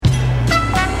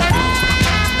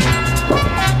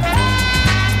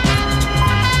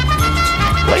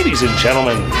ladies and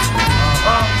gentlemen.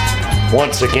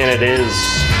 Once again, it is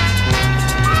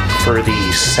for the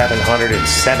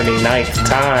 779th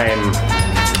time,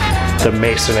 the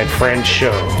Mason and Friends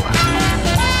Show,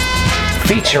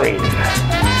 featuring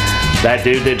that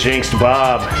dude that jinxed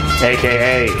Bob,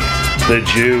 aka the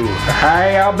Jew. How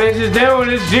y'all bitches doing?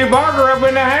 It's Jew Barker up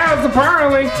in the house,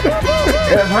 apparently.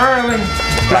 Apparently.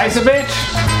 Nice a bitch.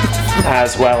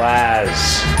 As well as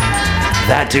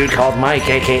that dude called Mike,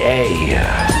 aka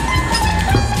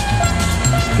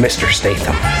Mr.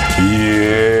 Statham.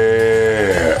 Yeah.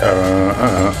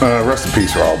 Rest in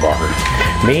peace, Raul Barker.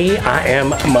 Me, I am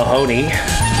Mahoney.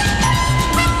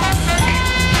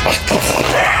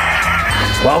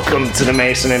 Welcome to the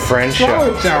Mason and Friends Show.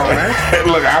 Look,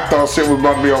 I thought shit was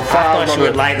about to be on fire. I thought you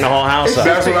would lighten the whole house up.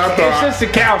 That's what I thought. It's just a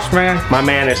couch, man. My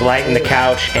man is lighting the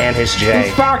couch and his J.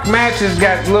 These Fox matches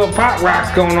got little pop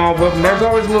rocks going on with them. There's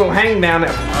always a little hang down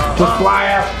that just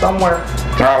fly out somewhere.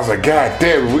 I was like, God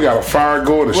damn, we got a fire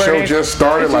going. The show just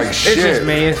started like shit. It's just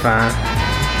me. It's fine.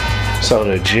 So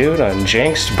the Jew done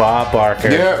jinxed Bob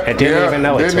Barker. Yeah, and didn't even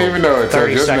know it. Didn't even know it.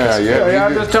 30 just seconds. now. Yeah,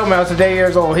 Y'all just told me I was a day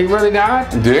years old. He really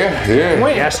died? Yeah.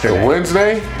 When? Yesterday.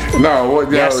 Wednesday? No,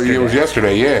 Yesterday. it was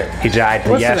yesterday. Yeah. He died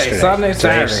What's yesterday. today? Sunday,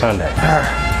 Saturday. Today's Sunday.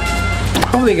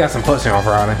 Hopefully he got some pussy on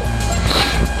Friday.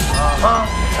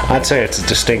 I'd say it's a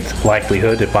distinct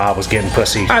likelihood that Bob was getting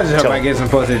pussy. I just hope I get some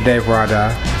pussy the day before I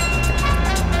die.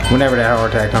 Whenever that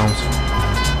heart attack comes.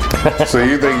 So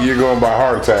you think you're going by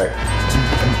heart attack?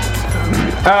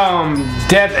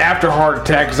 Death after heart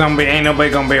attack, because ain't nobody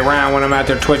gonna be around when I'm out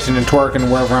there twitching and twerking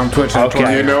wherever I'm twitching and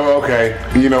twerking.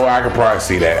 You know, I could probably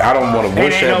see that. I don't want to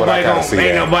wish that, but I gotta see that.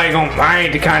 Ain't nobody gonna, I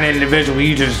ain't the kind of individual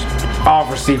you just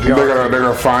offer CPR. They're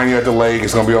gonna find you at the lake.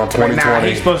 It's gonna be on 2020. Nah,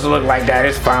 he's supposed to look like that.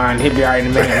 It's fine. He'll be alright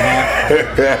in a minute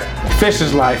and a half. Fish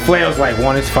is like, flail's like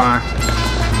one. It's fine.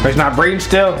 But he's not breathing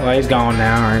still. Well, he's gone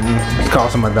now. All right, let's call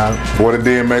somebody about it. What did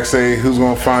DMX say? Who's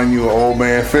gonna find you an old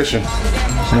man fishing?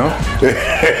 No.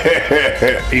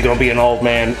 You're gonna be an old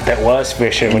man that was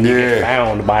fishing when you get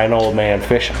found by an old man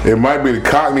fishing. It might be the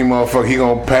Cockney motherfucker. He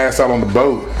gonna pass out on the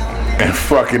boat, and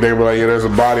fuck it, they were like, yeah, there's a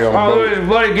body on the boat. Oh,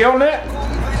 bloody gill net.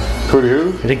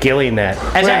 Who? The gilly net.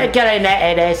 Let's get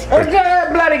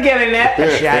that bloody gilly net.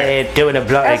 Doing a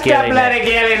bloody Let's get bloody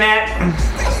gilly net.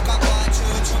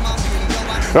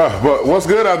 But what's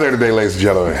good out there today, ladies and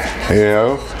gentlemen? You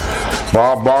know,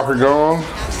 Bob Barker gone.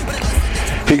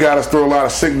 He got us through a lot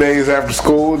of sick days after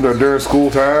school, during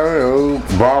school time. You know,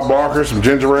 Bob Barker, some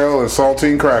ginger ale, and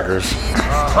saltine crackers.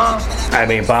 I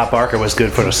mean, Bob Barker was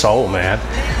good for the soul, man.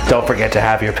 Don't forget to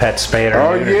have your pet spayed or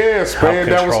neutered. Oh yeah, spayed.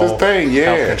 That was his thing.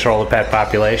 Yeah. Help control the pet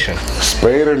population.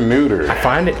 Spayed or neutered. I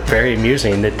find it very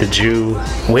amusing that the Jew,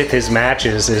 with his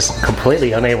matches, is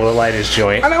completely unable to light his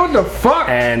joint. I know what the fuck.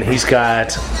 And he's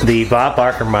got the Bob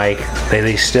Barker mic that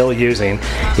he's still using,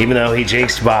 even though he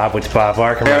jinxed Bob with the Bob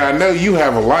Barker mic. And I know you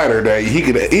have a lighter that he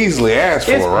could easily ask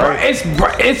for, right? It's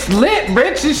lit,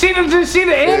 bitch. You see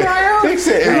the end right here? He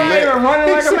said it's not lit. even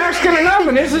running like a Mexican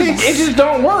oven. It just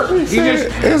don't work.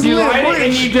 You light it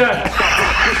and you just.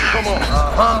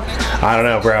 I don't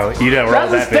know, bro. You done roll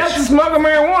that bitch. That's a smug of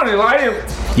marijuana. Light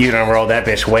it. You done roll that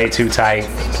bitch way too tight.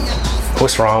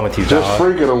 What's wrong with you, dog? Just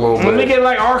freak it a little bit. Let me get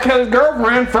like R. Kelly's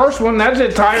girlfriend. First one, that's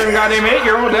it. Tighter than goddamn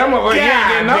 8-year-old. That motherfucker, you ain't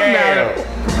getting nothing out of it.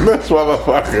 This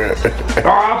motherfucker.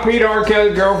 R.I.P. to R.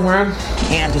 Kelly's girlfriend.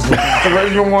 The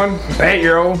original one,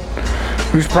 8-year-old.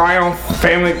 Who's probably on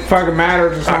Family Fucking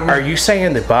Matters or something. Are you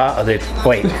saying that Bob?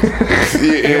 Wait.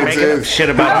 You're making up shit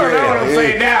I about don't know what I'm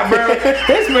saying now, bro.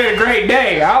 It's been a great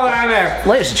day. All I know.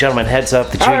 Ladies and gentlemen, heads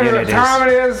up. The Jew I don't know unit what time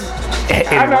it is.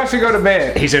 I know I should go to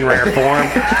bed. He's in rare form.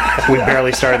 We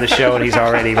barely started the show and he's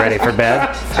already ready for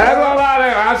bed. That's all I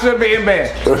know. I should be in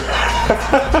bed.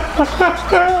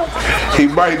 He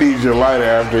might need your lighter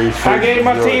after he. I gave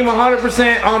my team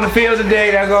 100% on the field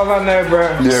today. That's all I know,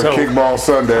 bro. Yeah, So- kickball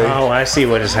Sunday. Oh, I see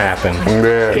what has happened.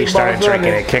 Yeah. He started drinking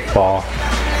at kickball.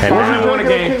 And What's he now, doing a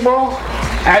game? Kickball?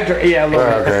 Yeah, a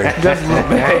little bit. Okay. Just a little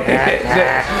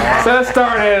bit. So it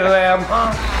started at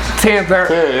 10:30.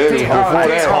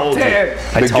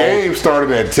 The game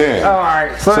started at 10. Oh, all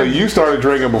right. So you started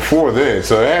drinking before then.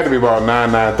 So it had to be about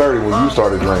 9:30 when you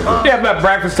started drinking. Yeah, about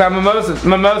breakfast time, mimosa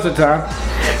time.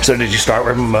 So did you start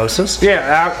with mimosas?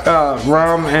 Yeah,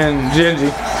 rum and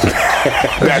gingy.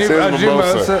 That's his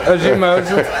mimosa. A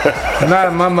jumosa. Not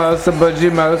a mimosa, but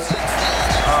jumosa.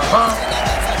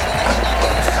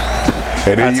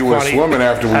 And then That's you went funny. swimming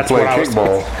after we played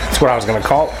kickball. That's what I was going to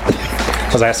call it.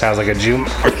 Because that sounds like a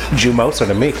jumosa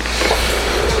to me.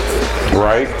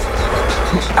 Right?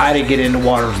 I didn't get in the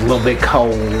water. It was a little bit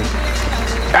cold.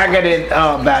 I got in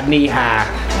about knee high.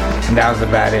 And that was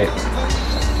about it.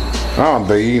 I don't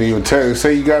think you can even tell.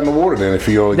 Say you got in the water then if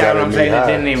you only That's got what it I'm knee saying. It high.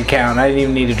 didn't even count. I didn't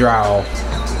even need to dry off.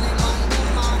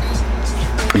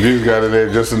 You just got it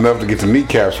there just enough to get the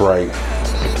kneecaps right.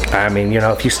 I mean,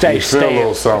 if you stay, You feel a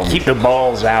little something. keep the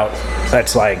balls out.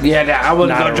 That's like, Yeah, I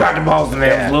wasn't Not going a to drop the balls in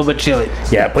there. It was a little bit chilly.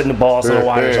 yeah, putting the balls in the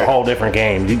water is a Yeah. whole different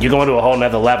game. You're going to a whole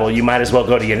nother level. You might as well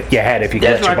go to your head if you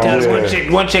That's get what your I balls. told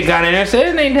Yeah. one chick got in there and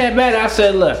said, it ain't that bad. I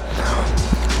said, look,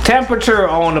 temperature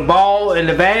on the ball and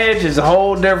the vag is a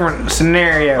whole different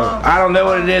scenario. I don't know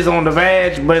what it is on the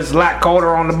vag, but it's a lot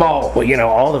colder on the ball. Well,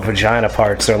 all the vagina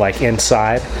parts are like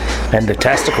inside, and the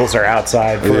testicles are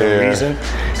outside for Yeah. a reason.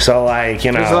 So, like,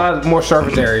 There's a lot more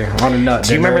surface area on the nut.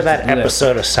 Do you remember that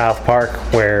episode of South Park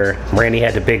where Randy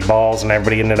had the big balls and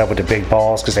everybody ended up with the big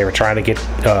balls because they were trying to get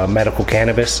medical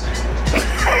cannabis?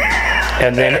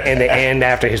 And then in the end,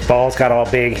 after his balls got all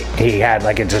big, he had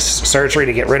like a just surgery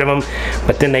to get rid of them.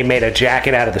 But then they made a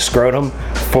jacket out of the scrotum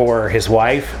for his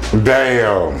wife,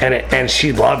 Damn. and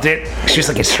she loved it. She was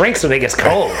like, it shrinks when it gets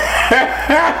cold.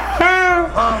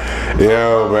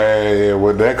 Yo, man, yeah,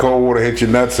 when that cold water hit your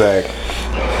nutsack,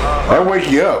 that wake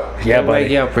you up. Yeah, Wake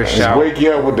buddy. you up for Just sure. wake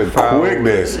you up with the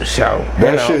quickness. Show.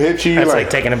 That shit hit you That's like like.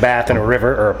 taking a bath in a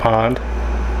river or a pond.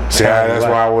 See, that's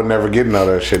why I would never get none of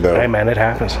that shit though. Hey, man, it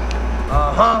happens.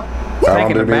 I don't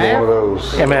Taking do a neither bath? one of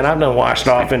those. Yeah, man, I've done washed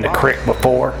off in the creek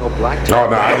before. Oh no,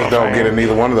 I just don't get in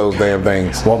neither one of those damn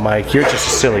things. Well, Mike, you're just a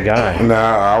silly guy.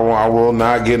 Nah, I will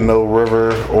not get in no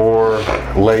river or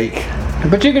lake.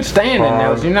 But you can stand in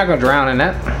those. You're not going to drown in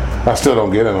that. I still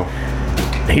don't get in them.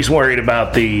 He's worried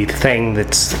about the thing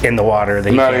that's in the water that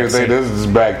he Not can't even think see. this is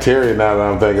bacteria now that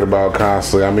I'm thinking about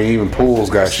constantly. I mean, even pools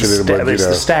got shit in it, but It's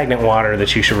the stagnant water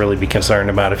that you should really be concerned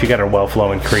about. If you got a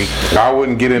well-flowing creek, I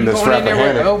wouldn't get in the Going in there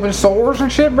with Strappahannock. open sores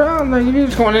and shit, bro. Like, if you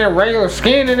just going in there regular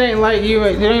skin, it ain't like you.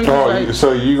 It ain't Oh, like,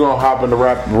 so you gonna hop in the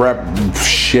rap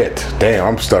shit? Damn,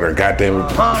 I'm stuttering. Goddamn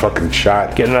fucking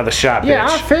shot. get another shot, yeah, I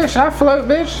bitch. fish, I float,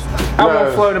 bitch. I No.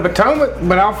 won't float in Potomac,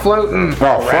 but I'll float in Oh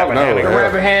fuck no. Rappahannock. the Yeah.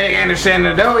 Rappahannock and the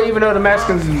Shenandoah, even though the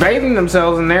Mexicans bathing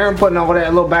themselves in there and putting all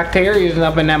that little bacteria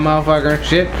up in that motherfucker and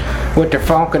shit with their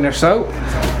funk and their soap. You know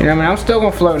what I mean? I'm still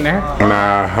gonna float in there.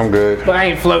 Nah, I'm good. But I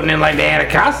ain't floating in like the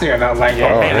Anacostia or nothing like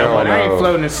that. Oh, Man, hell I ain't no.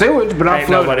 floating in sewage, but I'm Ain't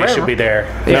floating nobody in the should river. be there.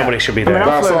 Yeah. Nobody should be I mean, there. I'm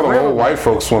I saw the floating whole river. white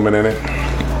folks swimming in it.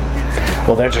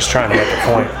 Well, they're just trying to make a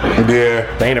point. Yeah.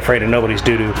 They ain't afraid of nobody's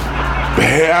doo-doo.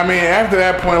 Yeah, I mean, after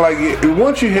that point, like,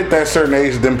 once you hit that certain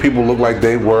age, then people look like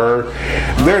they were.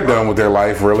 They're done with their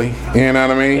life, really. You know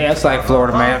what I mean? Yeah, it's like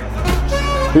Florida, man.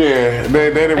 Yeah,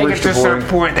 they didn't They reach get to the a certain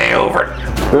point. point, they over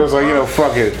it. It was like,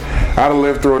 fuck it. I done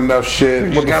lived through enough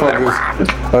shit. What the gotta fuck is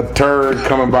a turd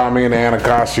coming by me in the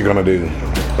Anacostia gonna do?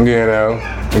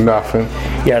 Nothing.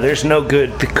 Yeah, there's no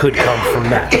good that could come from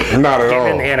that. Not at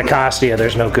Getting in the all. Anacostia,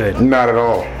 there's no good. Not at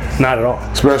all. Not at all.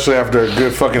 Especially after a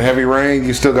good fucking heavy rain,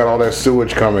 you still got all that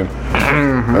sewage coming.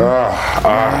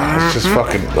 It's just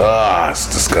fucking, it's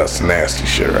disgusting, nasty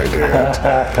shit right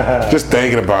there. Just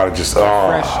thinking about it, just,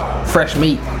 Fresh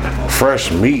meat.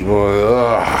 fresh meat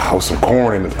with some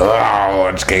corn in it.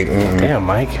 I just can't. Damn,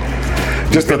 Mike.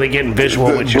 Just Really getting visual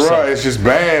with bruh, yourself. it's just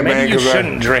bad, man. Maybe you 'cause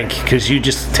shouldn't drink because you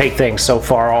just take things so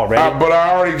far already. But I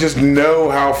already just know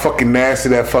how fucking nasty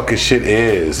that fucking shit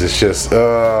is. It's just,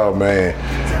 oh man.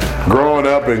 Growing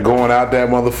up and going out that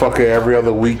motherfucker every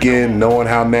other weekend, knowing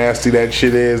how nasty that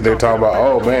shit is, they're talking about,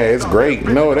 oh man, it's great.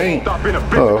 No, it ain't.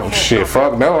 Oh shit,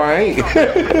 fuck no, I ain't.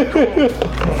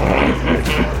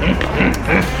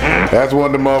 That's one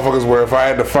of the motherfuckers where if I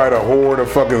had to fight a horde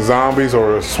of fucking zombies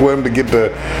or swim to get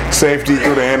to safety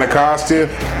through the Anacostia,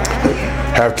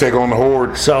 have to take on the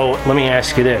horde. So let me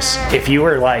ask you this: if you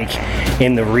were like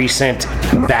in the recent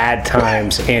bad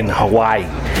times in Hawaii,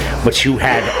 but you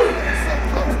had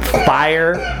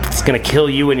fire that's gonna kill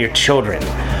you and your children,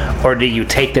 or do you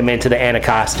take them into the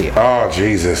Anacostia? Oh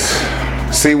Jesus!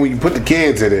 See, when you put the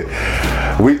kids in it,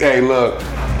 hey, look.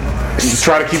 Just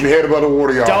try to keep your head above the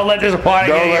water, y'all. Don't let this water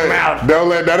get in your mouth. Don't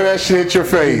let none of that shit hit your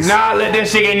face. Nah, let that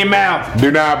shit get in your mouth.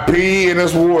 Do not pee in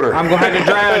this water. I'm gonna have to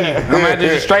drown you. I'm gonna have to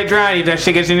just straight drown you if that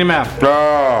shit gets in your mouth.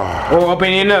 Oh, Or up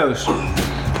in your nose.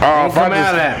 if I come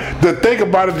out of just, the thing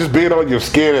about it just being on your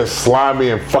skin is slimy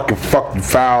and fucking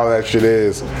foul that shit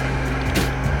is.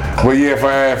 But yeah, if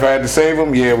I had to save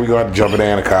them, yeah, we gonna have to jump in the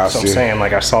So I'm Anacostia. saying,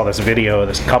 like, I saw this video of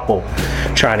this couple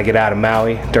trying to get out of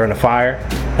Maui during the fire,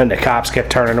 and the cops kept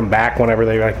turning them back whenever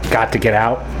they got to get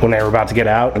out, when they were about to get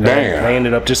out. And Damn. They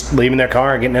ended up just leaving their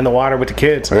car and getting in the water with the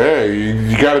kids. Hey,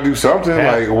 you gotta do something.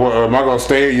 Yeah. Like, what, am I gonna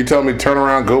stay here? You tell me to turn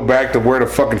around, go back to where the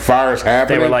fucking fire's They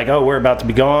happening? were like, oh, we're about to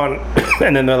be gone.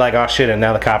 And then they're like, oh, shit, and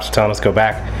now the cops are telling us to go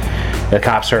back. The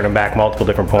cops turned him back multiple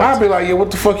different points. I'd be like, yeah,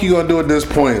 what the fuck you gonna do at this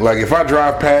point? Like, if I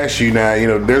drive past you now,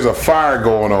 there's a fire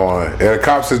going on, and the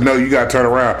cop says, no, you gotta turn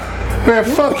around. Man,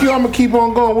 fuck you, I'm gonna keep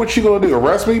on going. What you gonna do?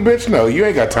 Arrest me, bitch? No, you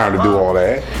ain't got time to do all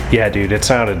that. Yeah, dude, it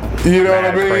sounded You know what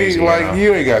I mean? crazy, like,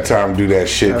 you ain't got time to do that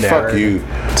shit. Fuck you.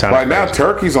 Like, now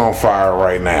Turkey's on fire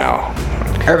right now.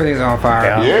 Everything's on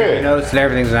fire. Yeah. You notice that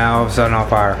everything's now all of a sudden on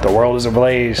fire. The world is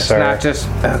ablaze, It's sir. not just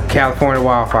California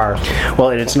wildfires. Well,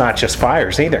 and it's not just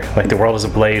fires either. Like, the world is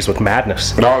ablaze with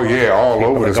madness. Oh, yeah, all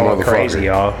People over are this going motherfucker. crazy,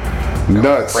 y'all.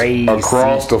 Nuts Crazy.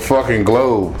 across the fucking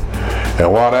globe.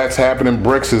 And while that's happening,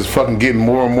 BRICS is fucking getting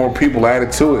more and more people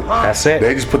added to it. That's it.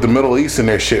 They just put the Middle East in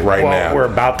their shit right Well, now. we're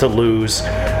about to lose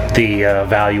the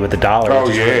value of the dollar, Oh,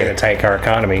 which is yeah. really going to tank our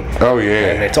economy. Oh,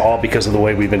 yeah. And it's all because of the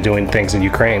way we've been doing things in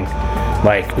Ukraine.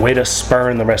 Like, way to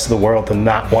spurn the rest of the world to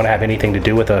not want to have anything to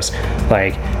do with us.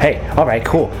 Like, hey, all right,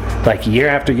 cool. Like, year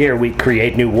after year, we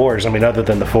create new wars. I mean, other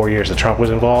than the 4 years that Trump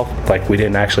was involved, like, we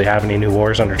didn't actually have any new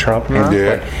wars under Trump.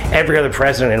 Yeah. But every other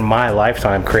president in my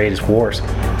lifetime creates wars.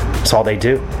 That's all they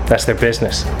do. That's their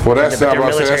business. Well, that's Their not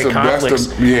what I said. military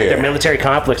conflicts. Yeah. Their military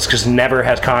conflicts, because never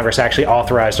has Congress actually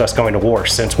authorized us going to war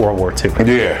since World War II.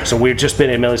 Yeah. So we've just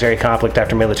been in military conflict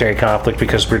after military conflict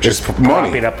because we're just It's money.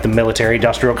 propping up the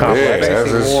military-industrial complex Yeah, that's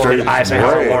just straight that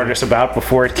Eisenhower bread. warned us about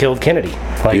before it killed Kennedy.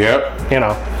 Like, Yep.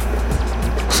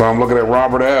 So I'm looking at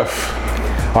Robert F.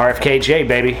 RFKJ,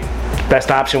 baby. Best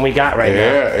option we got right now.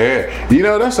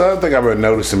 Yeah. That's the other thing I've been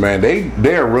noticing, man.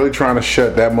 They're really trying to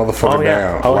shut that motherfucker Oh, yeah.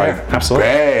 down. Oh, like, yeah. Absolutely.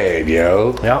 bad,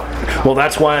 yo. Yeah. Well,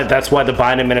 that's why the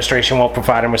Biden administration won't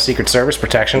provide him with Secret Service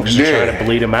protection because they're Yeah. trying to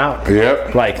bleed him out.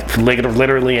 Yep. Like,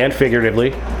 literally and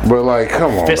figuratively. But like,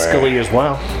 come on, Fiscally man. as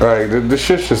well. Like, the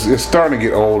shit's just, it's starting to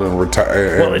get old and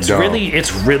retired. Well,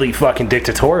 it's really fucking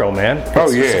dictatorial, man.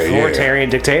 It's yeah, authoritarian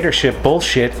dictatorship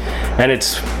bullshit, and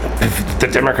it's the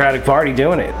Democratic Party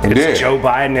doing it. It's Yeah. Joe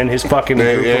Biden and his fucking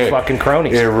group of fucking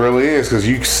cronies. It really is, because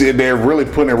you see they're really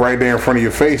putting it right there in front of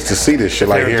your face to see this shit.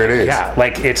 Like, here it is. Yeah,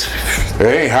 like it's.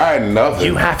 They ain't hiding nothing.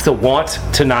 You have to want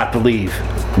to not believe.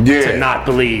 Yeah. To not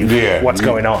believe what's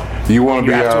going on. You want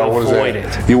to be have to what is avoid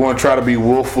that? it. You want to try to be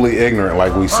willfully ignorant,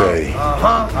 like we say.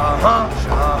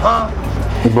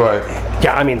 But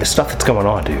Yeah, I mean the stuff that's going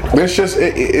on, dude. it's just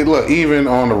look, even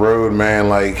on the road, man.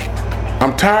 Like,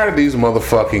 I'm tired of these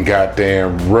motherfucking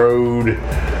goddamn road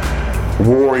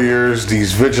warriors,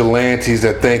 these vigilantes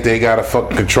that think they gotta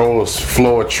fucking control the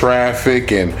flow of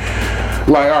traffic. And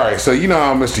like, all right, so you know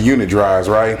how Mr. Unit drives,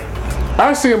 right?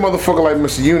 I see a motherfucker like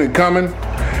Mr. Unit coming.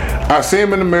 I see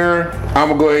him in the mirror. I'm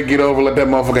gonna go ahead and get over, let that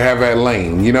motherfucker have that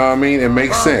lane. You know what I mean? It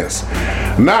makes sense.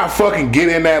 Not fucking get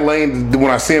in that lane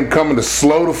when I see him coming to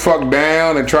slow the fuck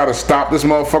down and try to stop this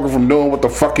motherfucker from doing what the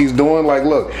fuck he's doing. Like,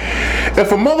 look,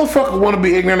 if a motherfucker want to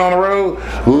be ignorant on the road,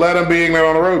 let him be ignorant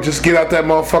on the road. Just get out that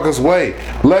motherfucker's way.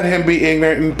 Let him be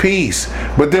ignorant in peace.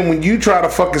 But then when you try to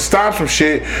fucking stop some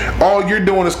shit, all you're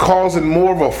doing is causing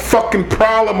more of a fucking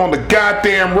problem on the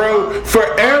goddamn road for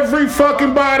every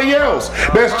fucking body else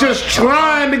that's just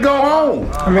trying to go home.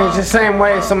 I mean, it's the same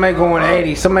way as somebody going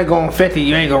 80, somebody going 50,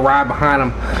 you ain't gonna ride behind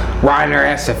them, riding their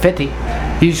ass at 50.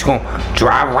 You just gonna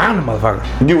drive around the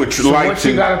motherfucker. You would So like what to.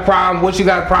 you got a problem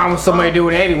with somebody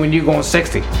doing 80 when you going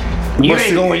 60? You But ain't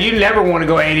see- going. You never want to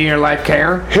go 80 in your life,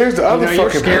 Karen. Here's the other You're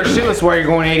fucking scared shitless why you're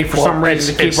going 80 for some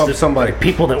reason to keep up with somebody.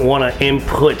 People that want to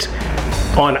input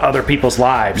on other people's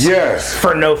lives. Yes.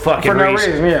 For no fucking For no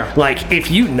reason. reason, yeah. Like,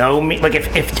 if you know me, like,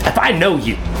 if I know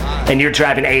you and you're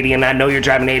driving 80 and I know you're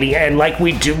driving 80, and like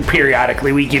we do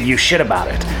periodically, we give you shit about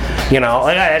it. You know,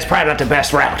 like, that's probably not the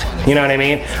best route. You know what I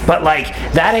mean? But, like,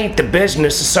 that ain't the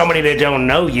business of somebody that don't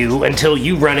know you until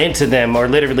you run into them or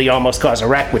literally almost cause a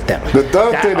wreck with them. The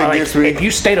other thing that gets me- If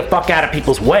you stay the fuck out of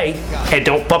people's way and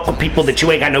don't fuck with people that you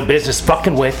ain't got no business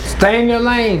fucking with, Stay in your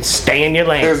lanes. stay in your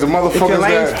lane. There's the If your motherfuckers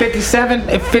lane's that. 57,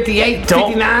 58,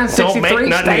 59, 63, don't make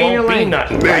nothing, stay in your won't be lane.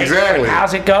 nothing. Right? Exactly.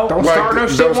 How's it go? Don't Like, start no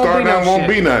shit, don't won't start be now, no won't shit.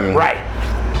 be nothing. Right.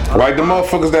 Like the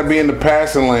motherfuckers that be in the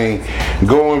passing lane,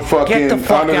 going fucking Get the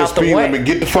fuck under the out the speed way. limit,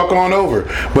 get the fuck on over.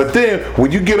 But then when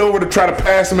you get over to try to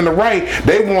pass them in the right,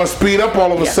 they want to speed up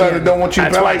all of a sudden and don't want you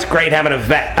That's to why like. it's great having a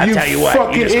vet. I You tell you what.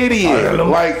 fucking you just- idiot!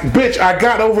 Like, bitch, I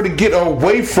got over to get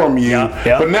away from you,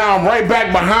 Yeah. but now I'm right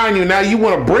back behind you. Now you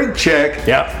want a brake check,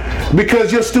 Yep.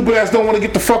 because your stupid ass don't want to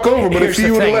get the fuck over. But Here's if you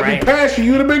the would have thing, let right? me pass you,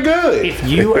 you'd have been good. If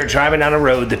you are driving down a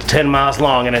road that's 10 miles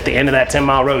long and at the end of that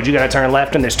 10-mile road you gotta turn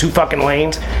left and there's two fucking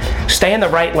lanes, stay in the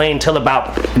right lane till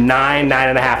about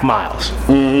 9.5 miles.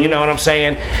 You know what I'm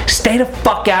saying? Stay the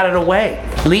fuck out of the way.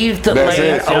 Leave the That's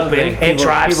lane it. open and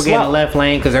drive People slow. get in the left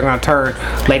lane because they're gonna turn.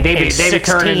 Like they be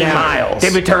turning down. miles.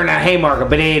 They be turning down Haymarket,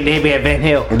 but they be at Van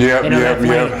Hill. Yep, in the yep, left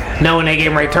lane, yep. knowing they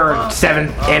getting ready to turn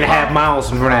 7.5 miles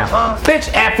from now.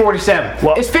 Bitch, at 47.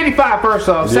 Well- It's 55 first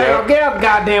off. Second Yep. off, get out the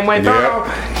goddamn way. Third Yep.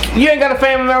 off, you ain't got a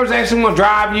family member that's actually gonna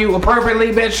drive you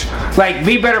appropriately, bitch. Like,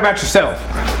 be better about yourself.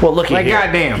 Well, look Like, here.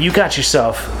 goddamn. You got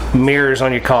yourself mirrors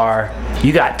on your car.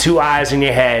 You got 2 eyes in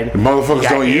your head. Motherfuckers you got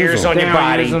don't use ears them. on your They don't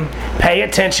body. use them. Pay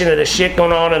attention to the shit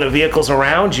going on in the vehicles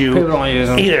around you. People don't use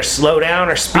them. Either slow down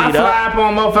or I speed fly up. up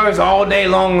on motherfuckers all day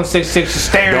long on 66, just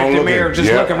staring Don't at the look mirror, at- just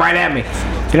yeah. looking right at me.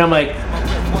 And I'm like,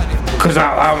 because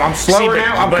I'm slower See, but-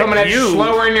 now. I'm but coming at you you-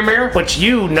 slower in your mirror. But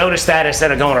you notice that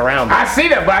instead of going around them. I see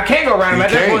that, but I can't go around him You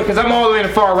at that can't. point because I'm all the way in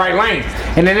the far right lane.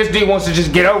 And then this dude wants to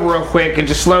just get over real quick and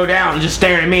just slow down and just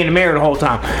staring at me in the mirror the whole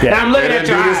time. Yeah. And I'm looking And at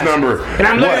then your do eyes. this number. And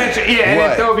I'm looking What? at you, and then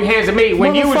What? throw up your hands at me.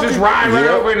 When you was just Motherfucker. riding right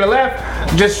Yep. over in the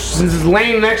left, just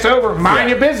lane next over, mind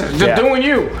Yeah. your business. Just Yeah. doing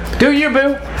you. Do you,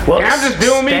 boo. Well, and I'm just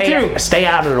doing me too. Stay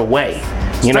out of the way.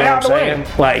 You Stay know what out I'm the way. saying?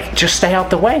 Like, just stay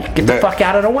out the way. Get the That- fuck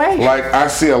out of the way. Like, I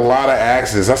see a lot of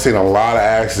accidents. I've seen a lot of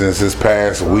accidents this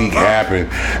past week happen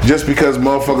just because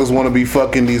motherfuckers want to be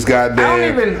fucking these goddamn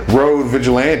even- road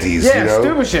vigilantes, Yeah, you know?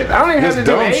 stupid shit. I don't even Just have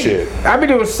to do dumb 80. shit. I be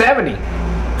doing 70.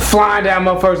 Flying down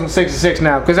motherfuckers in 66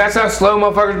 now, because that's how slow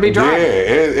motherfuckers be Yeah, driving.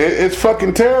 it's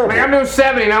fucking terrible. Like, I'm doing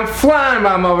 70 and I'm flying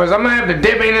by motherfuckers. I'm gonna have to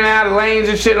dip in and out of lanes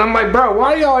and shit. And I'm like, bro,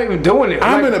 why are y'all even doing it?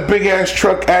 I'm Like, in a big ass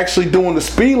truck actually doing the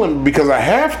speed limit because I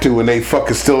have to, and they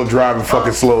fucking still driving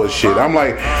fucking slow as shit. I'm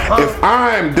like, if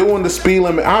I'm doing the speed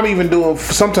limit, I'm even doing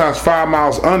sometimes 5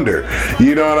 miles under.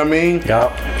 You know what I mean?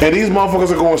 Yup. And these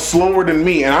motherfuckers are going slower than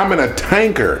me, and I'm in a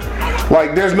tanker.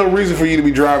 Like, there's no reason for you to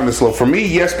be driving this slow. For me,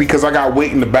 yes, because I got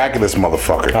weight in the back of this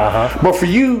motherfucker. But for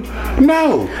you,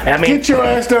 no. I mean- Get your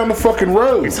ass down the fucking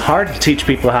road. It's hard to teach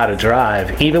people how to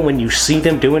drive, even when you see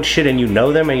them doing shit and you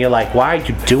know them and you're like, why are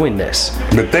you doing this?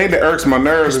 The thing that irks my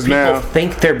nerves is People now.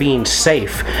 think they're being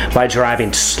safe by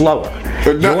driving slower.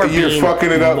 But no, you're being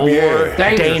fucking it up, more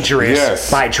yeah. dangerous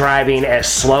Yes. by driving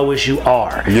as slow as you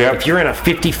are. Yep. If you're in a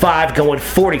 55 going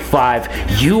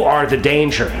 45, you are the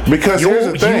danger. Because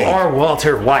here's the thing. You are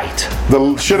Walter White.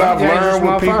 The shit I've dangerous learned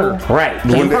with people. motherfucker. Right.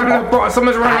 When You- they-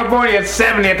 someone's running up on you at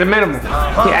 70 at the minimum.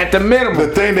 Yeah, at the minimum. The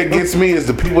thing that gets me is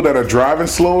the people that are driving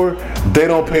slower, they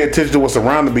don't pay attention to what's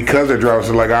around them because they're driving.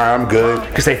 So like, all right, I'm good.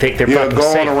 Because they think they're Yeah, fucking go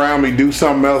on safe. around me, do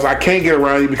something else. I can't get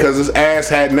around you because this ass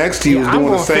hat next to you is I'm doing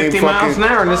going the same 50 miles fucking. an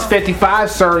hour and this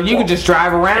 55, sir. You can just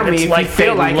drive around And me it's if like you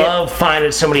feel they like love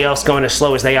finding somebody else going as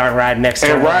slow as they are and riding next to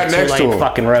And them on right a next to two-lane them.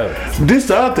 fucking road. This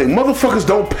the other thing. Motherfuckers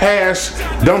don't pass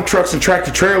dump trucks and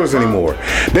tractor trailers anymore.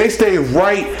 They stay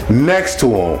right next to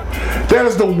them. That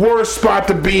is the worst spot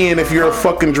to be in if you're a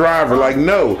fucking driver. Like,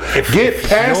 no. Get if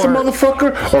past the you're-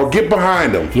 motherfucker or get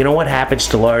behind them. You know what happens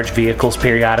to large vehicles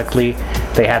periodically?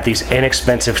 They have these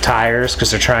inexpensive tires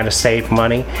because they're trying to save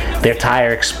money. Their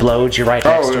tire explodes. You're right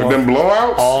next Oh, to them them.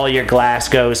 blowouts? All your glass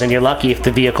goes, and you're lucky if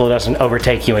the vehicle doesn't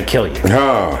overtake you and kill you.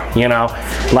 Huh. You know,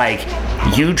 like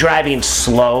you driving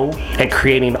slow and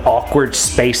creating awkward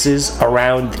spaces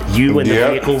around you and the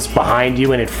Yep. vehicles behind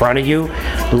you and in front of you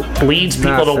leads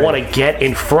people Not to safe. want to get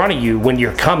in front of you when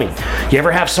you're coming. You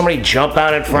ever have somebody jump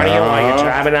out in front of you while you're Uh-huh.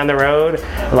 driving down the road?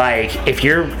 Like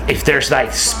if there's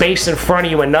like space in front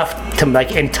of you enough to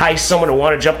like entice someone to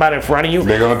want to jump out in front of you,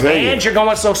 They're gonna take and it. you're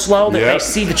going so slow that they Yep.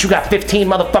 see that you got 15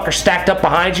 motherfuckers stacked up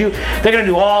behind you, they're gonna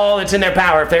do all that's in their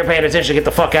power if they're paying attention to get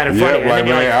the fuck out in front Yep, of you. And like, then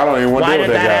you're man, I don't even wanna why deal did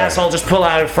with that that guy?" asshole just pull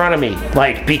out in front of me?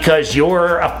 Like, because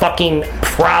you're a fucking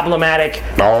problematic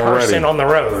Already. person on the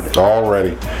road.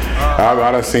 Already. I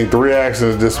done seen 3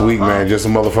 accidents this week, man. Just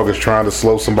some motherfuckers trying to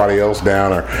slow somebody else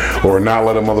down or not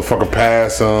let a motherfucker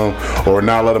pass them or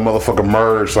not let a motherfucker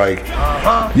merge. Like,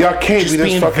 y'all can't Just be this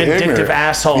being fucking vindictive ignorant.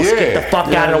 assholes. Yeah. Get the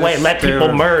fuck out of the way and let that's people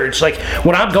stupid. merge. Like,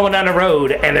 when I'm going down the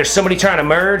road and there's somebody trying to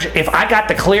merge, if I got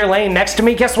the clear lane next to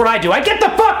me, guess what I do? I get the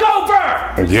fuck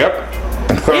over! Yep.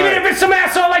 Even if it's some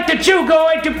asshole like the Jew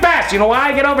going too fast. You know why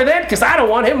I get over then? Because I don't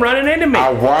want him running into me. I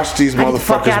watched these get the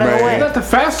fuck motherfuckers, out of the way. man. Let the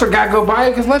faster guy go by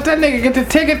because let that nigga get the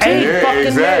ticket too. Ain't Yeah, fucking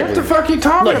exactly. What the fuck you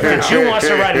talking Look, the about? Jew wants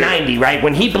to run 90, right?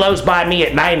 When he blows by me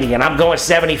at 90 and I'm going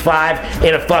 75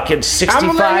 in a fucking 65,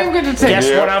 I'ma let him get the ticket. guess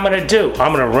Yeah. what I'm going to do?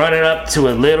 I'm going to run it up to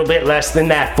a little bit less than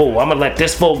that fool. I'm going to let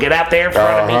this fool get out there in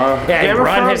front of me Uh-huh. and Ever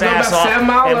run his go ass about off. 7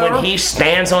 miles And an when hour? he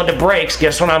stands on the brakes,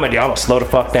 guess what I'm going to do? I'm going to slow the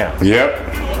fuck down. Yep.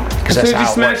 Because As that's soon as how you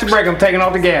it smash works. the brake, I'm taking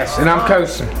off the gas and I'm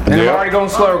coasting. And I'm Yeah. already going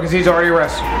slower because he's already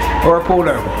arrested or pulled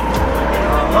over.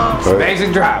 But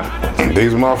Basic driving.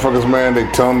 these motherfuckers, man, they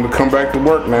tell them to come back to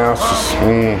work now. It's just,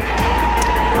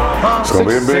 It's gonna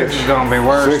be a 66 bitch. is gonna be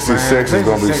worse. 66 is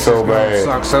gonna be so bad.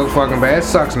 Suck so fucking bad. It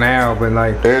sucks now, but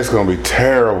like. It's gonna be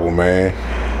terrible, man.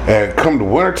 And come to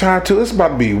winter time too. It's about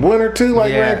to be winter too.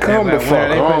 Like man, come the fuck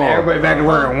They on. putting everybody back to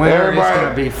work in winter. It's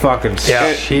gonna be fucking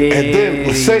shit. And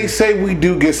then say we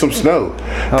do get some snow.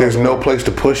 There's no place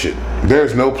to push it.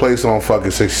 There's no place on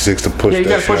fucking 66 to push. Yeah, you that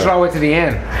gotta push shit it all the way to the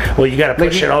end. Well, you got to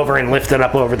push it over and lift it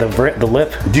up over the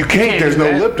lip. You can't. There's no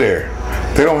lip there.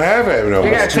 They don't have that no You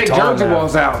more. gotta take tall Jersey now.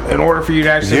 walls out in order for you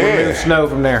to actually remove snow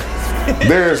from there.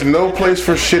 There's no place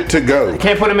for shit to go.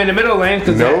 Can't put them in the middle lane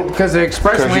because Nope. the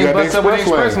express 'Cause you lane got the busts up with the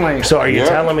express express lane. lane. So are you Yeah.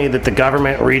 telling me that the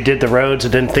government redid the roads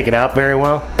and didn't think it out very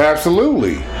well?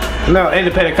 Absolutely. No,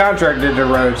 independent contractor did the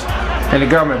roads, and the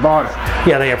government bought it.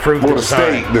 Yeah, they approved Well, the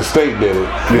design. the state did it.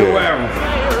 Yeah. Whatever.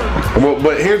 Well,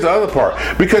 but here's the other part.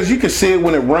 Because you can see it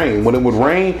when it rained. When it would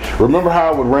rain, remember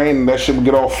how it would rain and that shit would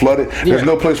get all flooded? There's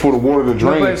no place for the water to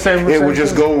drain. place, same It would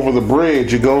just thing. go over the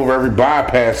bridge. You go over every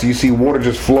bypass. You see water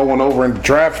just flowing over into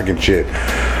traffic and shit.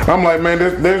 I'm like, man,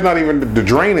 there's not even, the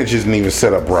drainage isn't even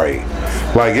set up right.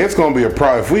 Like, it's going to be a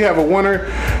problem. If we have a winter,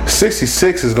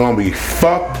 66 is going to be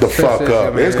fucked the fuck 66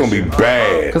 up. It's going to be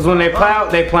bad. Because when they plow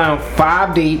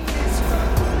 5 deep.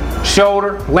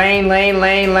 Shoulder,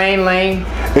 lane.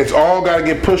 It's all got to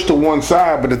get pushed to one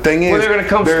side, but the thing is, Well, they're gonna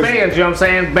come there's- spans, you know what I'm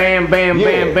saying? Bam, bam, Yeah.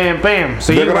 bam, bam, bam.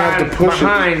 So They're you gonna have ride to push it.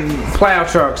 behind plow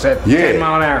trucks at 10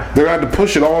 mile an hour. They're going to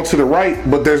push it all to the right,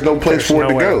 but there's no place There's for it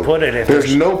to nowhere go. to put it. If There's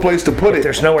there's- no place to put If it.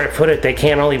 there's nowhere to put it, they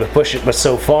can't only push it but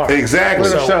so far. Exactly.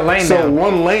 We're gonna shut a lane So down.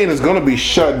 one lane is going to be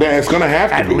shut down. It's going to have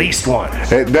to At be. least one.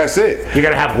 That's it. You're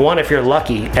gonna have one if you're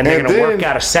lucky, and they're And gonna work then-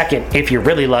 out a second if you're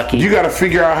really lucky. You got to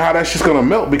figure out how that shit's going to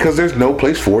melt because there's no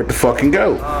place for it to fucking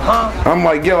go. I'm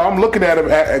like, yo, I'm looking at it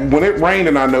when it rained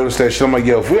and I noticed that shit. I'm like,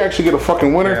 yo, if we actually get a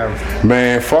fucking winter,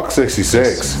 man, fuck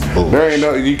 66. There ain't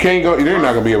no, you can't go. You're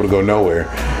not gonna be able to go nowhere.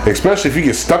 Especially if you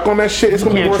get stuck on that shit. It's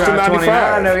gonna be Can't worse than try 29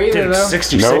 95. no either, Dude, though.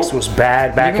 66 Nope. was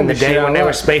bad back You in the can be day shit when they all were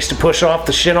up. spaced to push off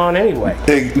the shit on anyway.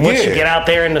 Once Once you get out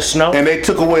there in the snow, And they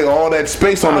took away all that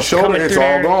space on I the was shoulder. coming It's through all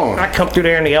there- gone. I come through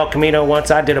there in the El Camino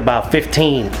once. I did about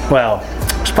 15. Well,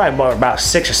 it was probably about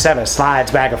 6 or 7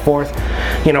 slides back and forth.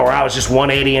 You know, where I was just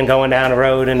 180 and going down the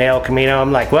road in the El Camino.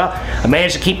 I'm like, well, I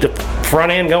managed to keep the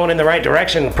front end going in the right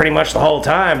direction pretty much the whole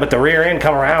time, but the rear end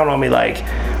come around on me like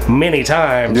many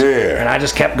times. Yeah. And I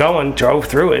just kept going, drove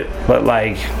through it. But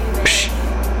like,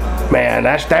 man,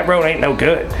 that road ain't no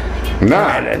good. Nah.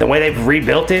 And the way they've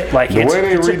rebuilt it, like The way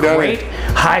they it's a redone great it.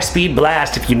 high-speed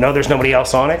blast if you know there's nobody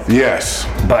else on it. Yes.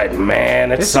 But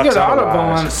man, it It's a sucks good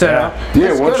otherwise. Autobahn setup. Yeah,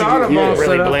 It's once good you get- Autobahn yeah. Really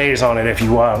setup. blaze on it if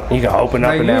you want. You can open up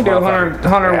Like, in you that can do motherfucker.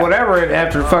 100 Yeah. whatever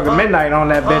after fucking midnight on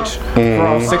that bitch for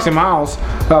all 60 miles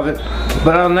of it.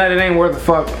 But other than that, it ain't worth the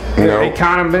fuck. No.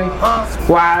 Economy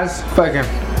wise, fucking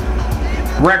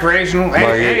recreational, Like,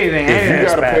 anything. if you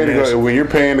gotta bad pay to news. go, when you're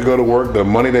paying to go to work, the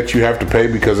money that you have to pay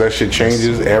because that shit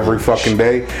changes every fucking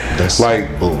day.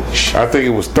 Like, bullshit. I think it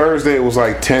was Thursday, it was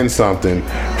like 10 something.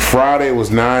 Friday it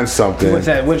was 9 something. What's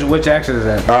that? Which exit is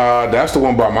that? That's the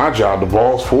one by my job, the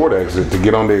Balls Ford exit to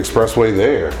get on the expressway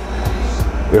there.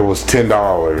 It was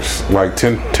 $10, like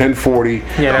 10.40.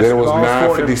 Yeah, then it was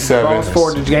Balls Ford to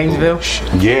 9.57. Gainesville.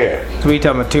 Yeah. So we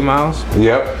talking about 2 miles?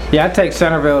 Yep. Yeah, I take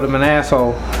Centerville to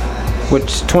Manasco, which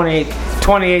is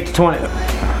 28 to 20.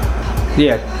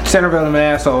 Yeah, Centerville to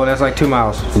Manasco, and that's like 2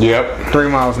 miles. Yep. 3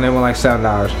 miles, and they went like $7.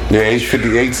 Yeah,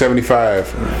 8.50,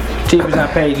 8.75. Cheapest I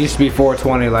paid used to be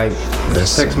 $4.20 like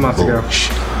That's 6 months ago.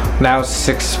 Now it's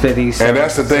 $6.50. And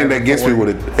that's the thing that gets me with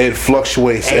it. It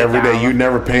fluctuates every day. You're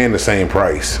never paying the same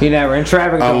price. You never in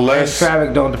traffic. Unless-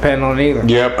 Traffic don't depend on it either.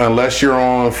 Yep, unless you're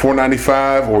on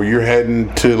 495 or you're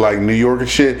heading to like New York and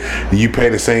shit, you pay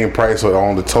the same price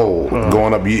on the toll.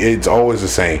 Going up, it's always the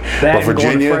same. That But and going to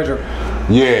Virginia, Frederick.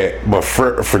 yeah, but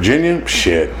Virginia,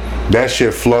 shit, that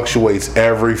shit fluctuates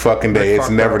every fucking day. It's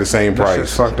Fucked never up. the same That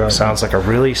shit's price. fucked up. Sounds like a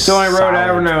really The only road I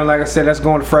ever know, like I said, that's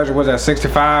going to Frederick. Was that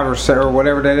 65 or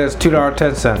whatever that is?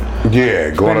 $2.10. Yeah,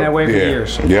 going Been up that way for yeah.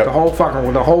 years. Yep, The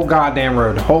whole goddamn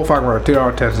road. The whole fucking road.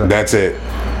 $2.10. that's it.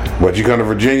 But you come to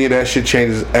Virginia, that shit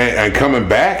changes. And coming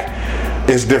back,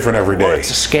 it's different every Well, day. it's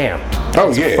a scam.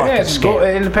 Oh yeah. fucking Yeah, it's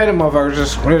scam. independent motherfuckers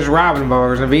just robbing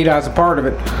motherfuckers, and VDOT's a part of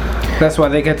it. That's why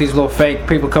they got these little fake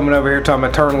people coming over here talking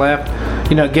about turn left.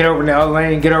 You know, get over in the other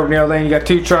lane, get over in the other lane. You got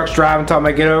 2 trucks driving, talking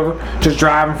about get over, just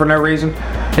driving for no reason.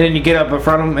 And then you get up in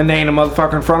front of them, and they ain't a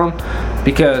motherfucker in front of them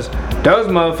because those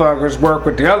motherfuckers work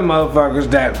with the other motherfuckers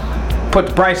that put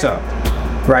the price up.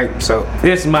 right? So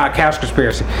this is my couch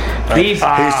conspiracy. These He's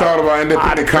talking about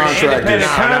independent contractors.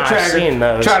 independent I've seen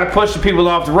those. contractors try to push the people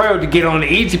off the road to get on the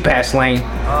easy pass lane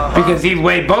because either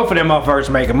way, both of them motherfuckers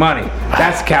are making money.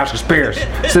 That's the couch conspiracy.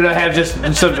 So they'll have just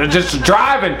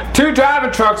two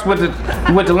driving trucks with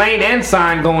the lane end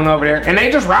sign going over there, and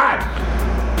they just ride.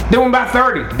 Doing about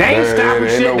 30. They ain't stopping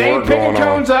shit. no They ain't work picking going on.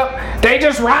 cones up. They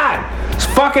just ride. It's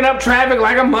fucking up traffic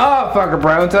like a motherfucker,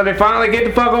 bro, until they finally get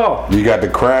the fuck off. You got the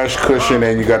crash cushion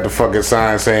and you got the fucking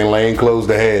sign saying lane closed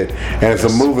ahead, and it's a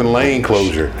moving lane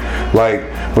closure. Like,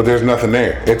 but there's nothing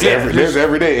there. It's there's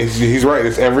every day. He's right.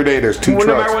 It's every day. There's two Well,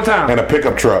 no trucks matter what time. and a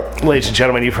pickup truck. Ladies and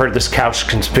gentlemen, you've heard this couch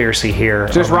conspiracy here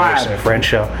Just on the ride. Anderson and Friend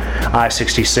Show.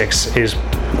 I-66 is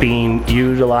being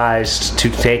utilized to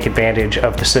take advantage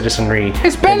of the citizenry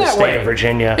It's been in the that state way. of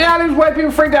Virginia. Yeah, these white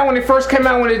people freaked out when they first came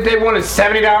out when they wanted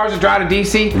 $70 to drive to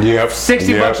DC. Yep.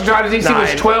 $60 to drive to DC Nah,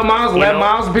 was 12 miles, 11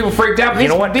 miles, and people freaked out. These, you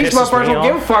know what these pisses motherfuckers me don't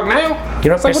give a off? fuck now. You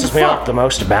know It's what like, pisses me off the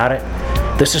most about it?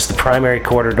 This is the primary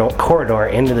corridor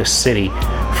into the city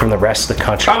from the rest of the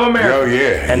country. Of America. Oh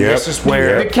yeah. And yep. this is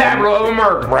where The capital of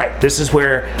America. Right. This is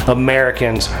where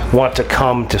Americans want to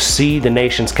come to see the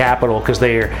nation's capital because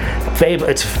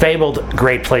it's a fabled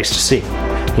great place to see.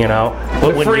 You know,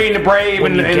 but The free and the brave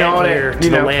when and you get all that, here to you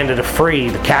the know. land of the free,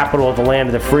 the capital of the land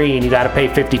of the free, and you got to pay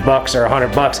 $50 or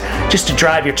 $100 just to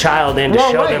drive your child in to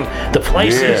One show way. them the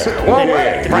places, Yeah. One Yeah,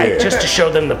 way. right? yeah. Just to show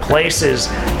them the places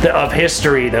of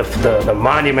history, the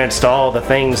monuments to all the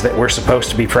things that we're supposed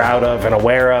to be proud of and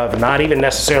aware of, and not even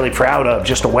necessarily proud of,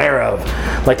 just aware of,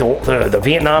 like the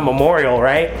Vietnam Memorial,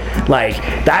 right? Like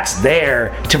that's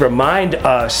there to remind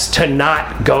us to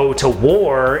not go to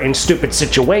war in stupid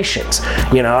situations.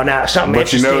 You know, now something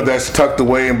But you know interesting. that's tucked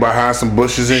away in behind some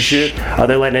bushes and shit. Are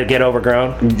they letting it get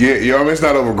overgrown? Yeah, you know, I mean, it's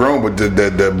not overgrown, but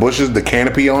the bushes, the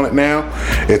canopy on it now,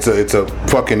 it's a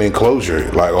fucking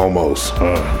enclosure, like almost.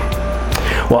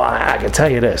 Well, I can tell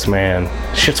you this, man.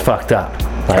 Shit's fucked up.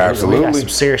 Like, Absolutely. we got some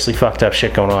seriously fucked up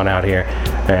shit going on out here,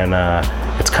 and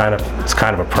it's kind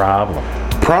of a problem.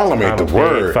 Problem ain't the Big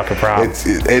word. fucking problem.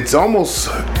 It's almost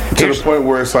to the point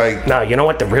where it's like, No, you know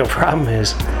what the real problem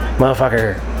is,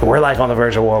 motherfucker? We're like on the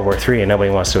verge of World War III, and nobody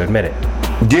wants to admit it.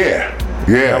 yeah.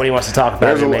 Nobody wants to talk about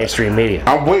There's it in a lot- mainstream media.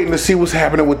 I'm waiting to see what's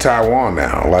happening with Taiwan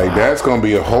now. Like, that's going to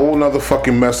be a whole nother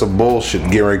fucking mess of bullshit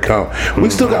getting ready to come. We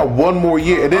still got one more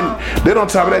year. And then on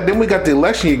top of that, then we got the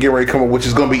election year getting ready to come up, which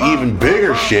is going to be even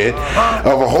bigger shit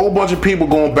of a whole bunch of people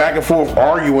going back and forth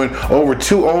arguing over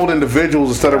two old individuals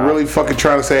instead of really fucking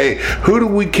trying to say, hey, who do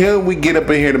we kill? We get up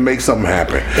in here to make something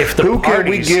happen. If the Who can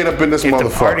we parties- get up in this if the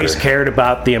parties motherfucker? cared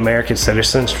about the American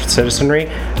citizenry,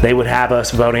 they would have us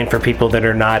voting for people that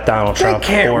are not Donald They Trump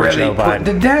can't or really Joe put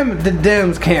Biden. the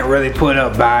Dems can't really put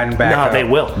up Biden back No, up. they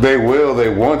will. They will. They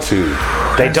want to.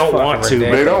 They don't fucking want to.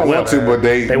 ridiculous. They don't will. want to, but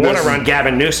they They want this to is- run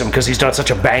Gavin Newsom because he's done such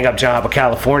a bang-up job of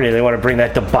California. They want to bring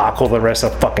that debacle to the rest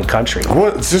of the fucking country.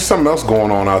 What? It's just something else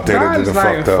going on out there that Biden's just not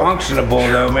fucked even up.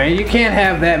 functionable though, man. You can't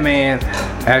have that man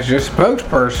as your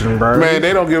spokesperson, bro. Man,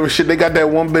 they don't give a shit. They got that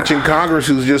one bitch in Congress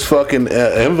who's just fucking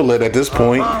invalid at this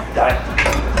point.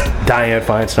 Dianne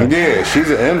Feinstein. Yeah, she's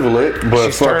an invalid, but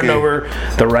She's fucking. turned over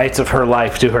the rights of her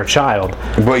life to her child.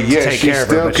 But yeah, take she care of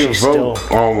her, still but can she's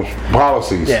vote on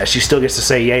policies. Yeah, she still gets to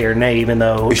say yay or nay, even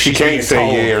though She she's can't being say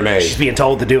told- yay or nay. She's being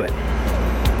told to do it.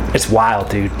 It's wild,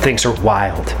 dude. Things are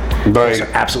wild. Like- Things are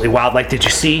absolutely wild. Like, did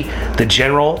you see the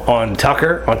general on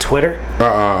Tucker on Twitter?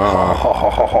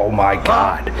 Oh my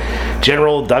God,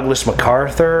 General Douglas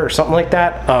MacArthur or something like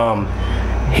that.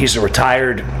 He's a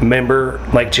retired member,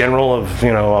 like general of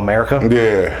America.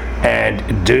 Yeah.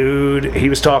 And dude, he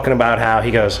was talking about how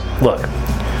he goes, look,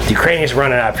 the Ukrainians are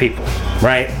running out of people,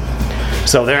 right?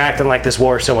 So they're acting like this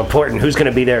war is so important. Who's going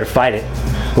to be there to fight it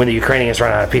when the Ukrainians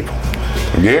run out of people?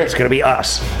 Yeah. It's going to be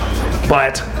us.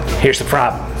 But here's the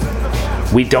problem.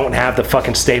 We don't have the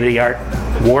fucking state-of-the-art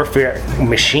warfare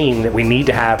machine that we need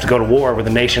to have to go to war with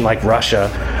a nation like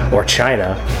Russia or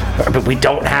China. But we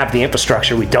don't have the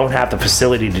infrastructure. We don't have the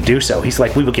facility to do so. He's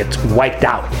like, we would get wiped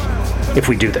out if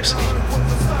we do this.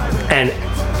 And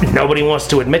nobody wants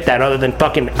to admit that other than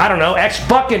fucking, I don't know,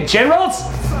 ex-fucking generals?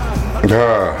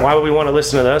 Why would we want to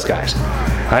listen to those guys?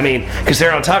 I mean, because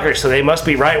they're on Tucker, so they must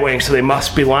be right-wing, so they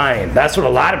must be lying. That's what a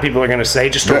lot of people are going to say,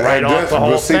 just to write off the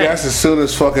whole but see, thing. that's as soon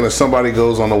as fucking if somebody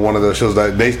goes on one of those shows,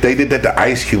 like they did that to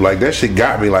Ice Cube. Like that shit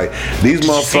got me. Like these Did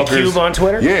you motherfuckers. see Cube on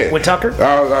Twitter? Yeah, With Tucker?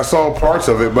 I saw parts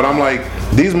of it, but I'm like,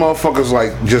 these motherfuckers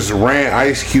like just ran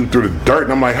Ice Cube through the dirt,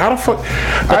 and I'm like, how the fuck?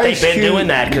 But they've been doing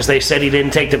that because they said he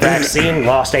didn't take the vaccine,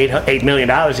 lost $8 million.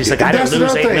 He's like, I didn't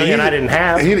lose $8 million I didn't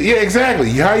have. Yeah, exactly.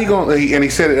 How you going? And he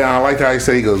said it, and I liked how he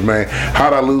said, he goes, man,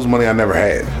 how'd I lose money I never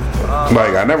had?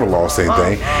 Like, I never lost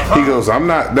anything. He goes, I'm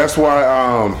not. That's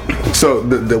why. So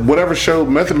the whatever show,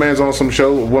 Method Man's on some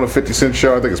show, one of 50 Cent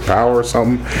show, I think it's Power or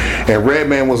something, and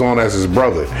Redman was on as his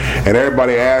brother, and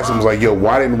everybody asked him, was like, yo,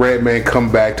 why didn't Redman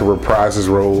come back to reprise his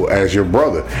role as your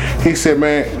brother? He said,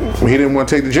 man, he didn't want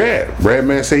to take the jab.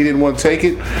 Redman said he didn't want to take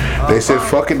it. They said,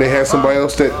 fuck it. They had somebody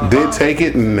else that did take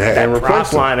it and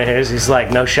replaced him. Line of his, he's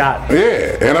like, no shot.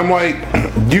 Yeah, and I'm like,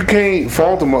 you can't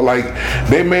fault them. Like,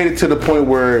 they made it to the point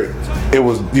where it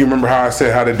was. You remember how I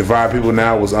said how they divide people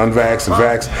now was unvaxxed and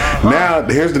vaxxed. Now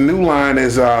here's the new line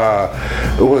is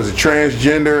was it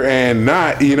transgender and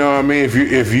not. You know what I mean?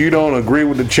 If you don't agree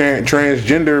with the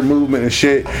transgender movement and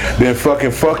shit, then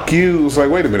fucking fuck you. It's like,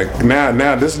 wait a minute.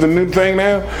 Now this is the new thing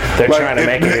now. They're like, trying to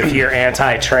make it if you're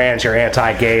anti-trans, you're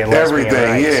anti-gay and lesbian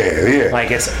everything. Rights. Yeah.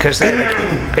 Like it's because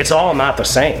it's all not the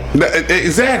same.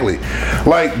 Exactly.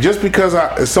 Like, just because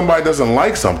somebody doesn't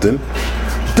like something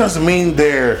doesn't mean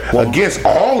they're against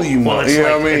all of you. Well, you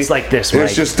know what I mean? It's like this, right?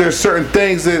 It's just there's certain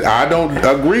things that I don't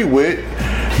agree with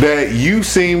that you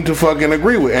seem to fucking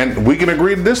agree with, and we can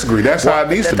agree to disagree. That's how it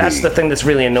needs to be. That's the thing that's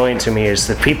really annoying to me is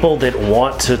the people that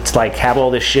want to like have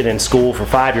all this shit in school for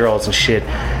 5-year-olds and shit.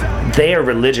 They are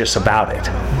religious about it.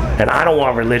 And I don't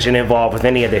want religion involved with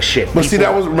any of this shit. But see,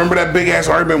 remember that big ass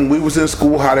argument when we was in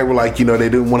school, how they were like, you know, they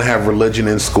didn't want to have religion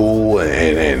in school,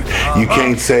 and you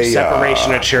can't say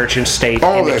separation of church and state.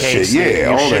 All that shit,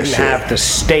 yeah, all that shit. You shouldn't have the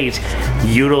state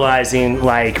utilizing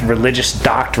like religious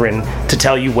doctrine to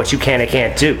tell you what you can and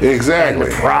can't do. Exactly.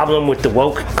 And the problem with the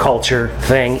woke culture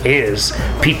thing is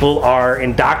people are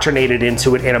indoctrinated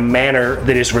into it in a manner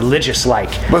that is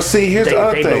religious-like. But see, here's the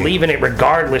other thing. They believe in it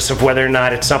regardless of whether or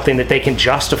not it's something that they can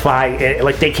justify.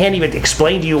 Like, they can't even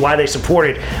explain to you why they support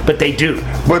it, but they do.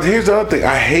 But here's the other thing.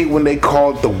 I hate when they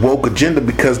call it the woke agenda,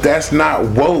 because that's not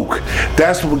woke.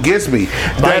 That's what gets me.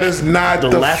 That is not the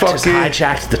left fucking... has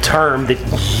hijacked the term that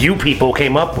you people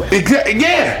came up with. Exactly.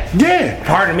 Yeah.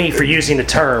 Pardon me for using the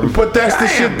term. But that's the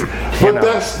shit. But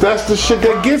that's the shit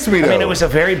that gets me, though. I mean, it was a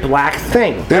very black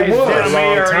thing. It was.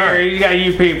 You got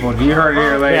you people. You heard it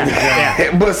here, ladies.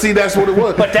 Yeah. But see, that's what it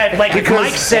was. But that, like, if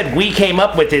Mike said we came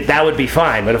up with it, that would be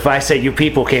fine. But if I say you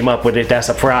people came up with it, that's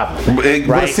a problem.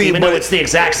 Right? See, even though it's the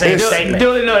exact same statement.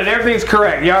 Duly noted. Everything's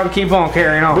correct. Y'all can keep on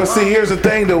carrying on. But see, here's the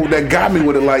thing, though, that got me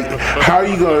with it. Like, how are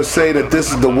you going to say that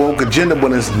this is the woke agenda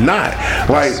when it's not?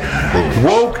 Like,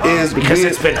 woke is... Because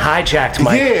it's been hijacked,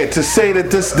 Mike. Yeah, to say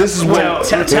that this is what... Well,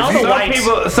 tell the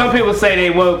whites... Some people say they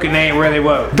woke and they ain't really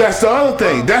woke. That's the other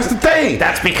thing. That's the thing.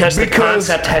 That's because the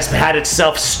concept has had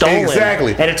itself stolen.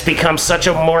 Exactly. And it's become such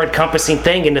a more encompassing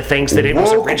thing into things that it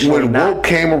was originally when not. When woke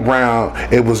came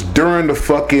around, it was during the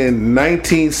fucking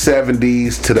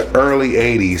 1970s to the early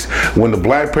 80s when the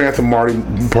Black Panther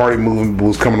Party movement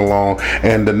was coming along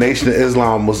and the Nation of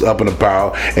Islam was up and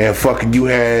about, and fucking you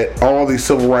had all these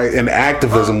civil rights and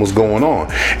activism was going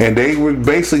on. And they were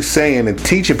basically saying and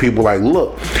teaching people, like,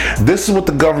 look, this is what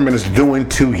the government is doing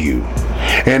to you.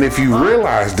 And if you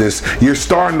realize this, you're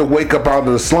starting to wake up out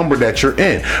of the slumber that you're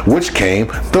in, which came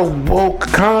the woke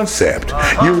concept.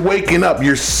 You're waking up,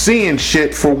 you're seeing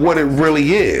shit for what it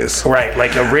really is. Right,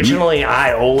 like originally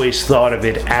I always thought of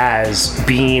it as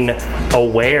being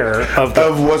aware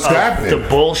of what's happening. The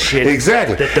bullshit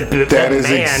exactly. that the is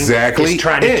man exactly is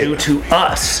trying to do to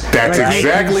us. That's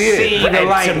exactly it. See the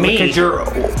light because you're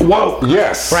woke.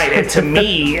 Yes. Right, and to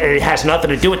me, it has nothing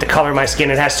to do with the color of my skin.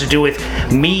 It has to do with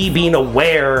me being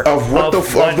aware of what the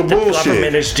bullshit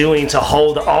government is doing to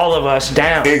hold all of us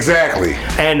down. Exactly.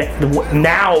 And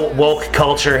now woke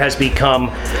culture has become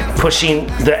pushing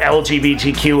the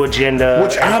LGBTQ agenda,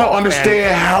 which I don't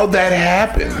understand how that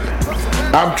happened.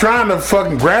 I'm trying to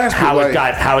fucking grasp how it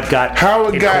got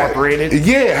incorporated.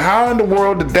 Yeah, how in the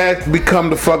world did that become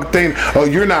the fucking thing? Oh,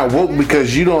 you're not woke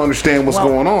because you don't understand what's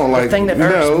going on. Like, the thing that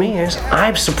irks me is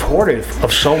I'm supportive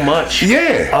of so much.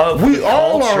 Yeah, we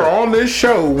all culture. are on this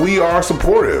show. We are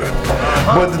supportive,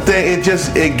 but the thing,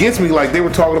 it gets me. Like, they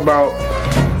were talking about.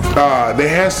 They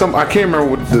had some. I can't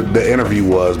remember what the interview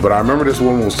was, but I remember this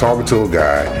woman was talking to a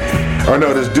guy. Or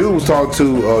no, this dude was talking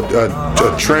to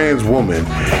a trans woman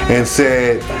and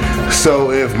said, so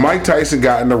if Mike Tyson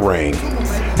got in the ring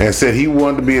and said he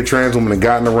wanted to be a trans woman and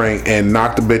got in the ring and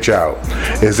knocked the bitch out,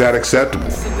 is that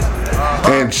acceptable?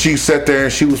 And she sat there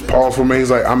and she was paused for me.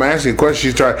 He's like, I'm asking a question.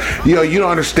 She's trying, you don't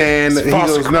understand. He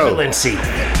goes, no.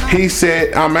 He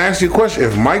said, I'm asking you a question.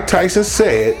 If Mike Tyson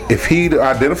said, if he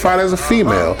identified as a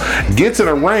female, gets in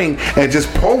a ring and just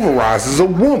pulverizes a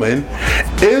woman,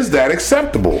 is that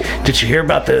acceptable? Did you hear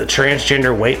about the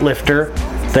transgender weightlifter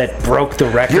that broke the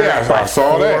record Yeah, by I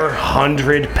saw that.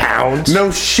 400 pounds.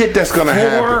 No shit that's gonna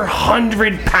happen.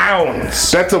 400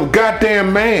 pounds. That's a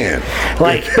goddamn man.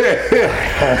 Like,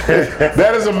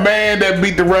 that is a man that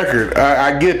beat the record.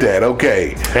 I get that.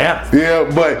 Okay. yeah. Yeah,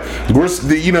 but you're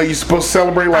supposed to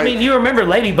celebrate like. I mean, you remember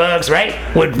Ladybugs, right?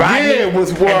 With Rodney Yeah, with-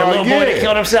 and the little boy that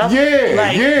killed himself. Yeah,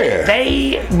 like, yeah.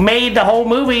 They made the whole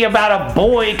movie about a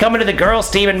boy coming to the girls'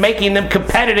 team and making them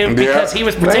competitive because he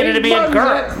was pretending to be a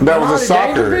girl. That was a Rodney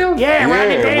soccer. Dangerfield? Yeah,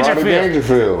 Rodney Rodney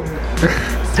Dangerfield.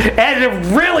 Dangerfield. And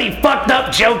really fucked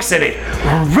up jokes in it.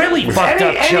 Really fucked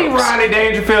up Any jokes. Rodney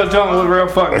Dangerfield joint was real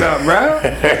fucked up,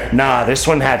 bro. Nah, this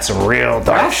one had some real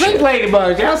dark I've seen shit.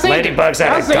 Ladybugs. Y'all seen Ladybugs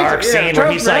had a dark scene where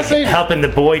he's like helping the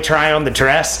boy try on the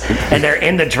dress, and they're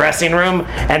in the dressing room,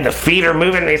 and the feet are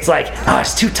moving, and it's like, oh,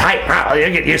 it's too tight. Oh,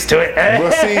 you'll get used to it.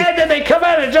 But see- And then they come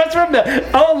out of the dressing room,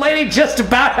 the old lady just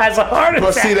about has a heart attack.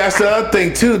 But see, that's the other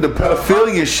thing too. The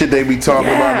pedophilia shit they be talking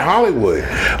about in Yeah.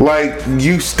 Hollywood. Like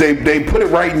they put it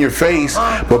right in your face,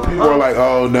 but people are like,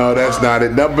 "Oh no, that's not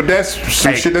it." No, but that's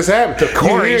some Hey, shit that's happening. the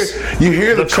Corys. You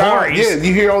hear the The child. Corys. Yeah,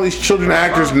 you hear all these children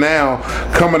actors now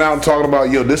coming out and talking about,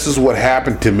 "Yo, this is what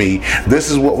happened to me. This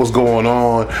is what was going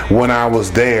on when I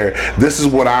was there. This is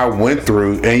what I went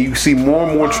through." And you see more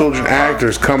and more children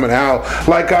actors coming out.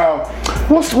 Like,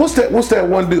 what's that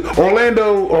one dude?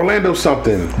 Orlando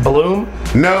something. Bloom?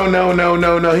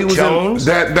 No. He was Jones?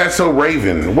 in That's So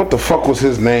Raven. What the fuck was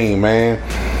his name, man?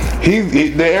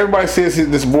 Everybody says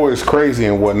this boy is crazy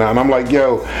and whatnot, and I'm like,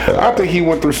 yo, I think he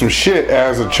went through some shit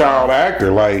as a child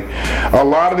actor. Like, a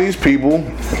lot of these people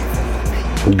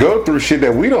go through shit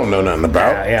that we don't know nothing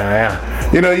about.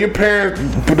 Yeah. You know, your parents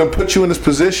put you in this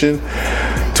position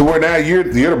to where now you're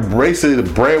basically the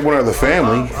breadwinner of the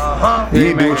family.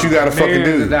 You do what you gotta fucking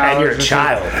do. And you're a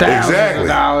child. Exactly.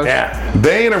 Yeah.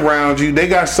 They ain't around you. They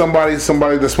got somebody that's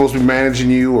supposed to be managing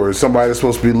you, or somebody that's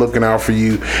supposed to be looking out for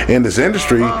you in this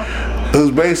industry,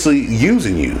 who's basically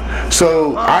using you.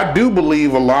 So I do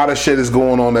believe a lot of shit is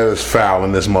going on that is foul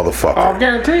in this motherfucker. Oh,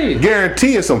 guaranteed.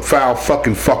 Guarantee is some foul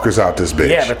fucking fuckers out this bitch.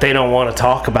 Yeah, but they don't want to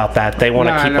talk about that. They want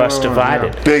to No, keep no, us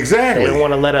divided. Exactly. They don't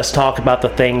want to let us talk about the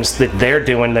things that they're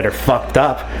doing that are fucked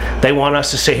up. They want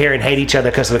us to sit here and hate each other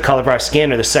because of the color of our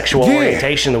skin or the sexual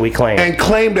orientation that we claim. And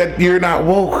claim that you're not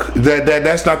woke.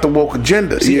 That's not the woke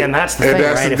agenda. See, and that's the thing,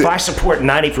 right? If I support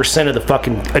 90% of the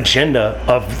fucking agenda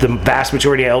of the vast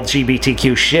majority of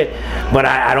LGBTQ shit, but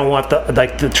I don't want the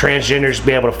transgenders to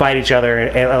be able to fight each other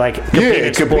and like compete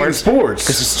in sports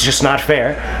because it's just not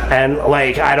fair. And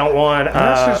like I don't want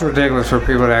That's just ridiculous for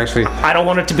people to actually. I don't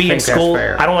want it to be in think that's school.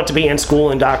 fair. I don't want it to be in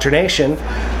school indoctrination.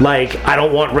 Like I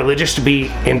don't want religious to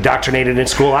be indoctrinated in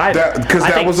school either. Because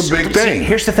that was a big thing. See,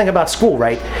 here's the thing about school,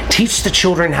 right? Teach the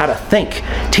children how to think.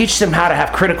 Teach them how to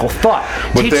have critical thought.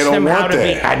 But teach they don't them how want to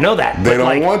that. be. I know that. They but don't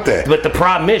like, want that. But the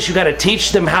problem is, you got to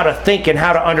teach them how to think and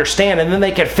how to understand, and then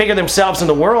they can figure themselves in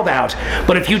the world out.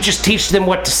 But if you just teach them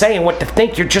what to say and what to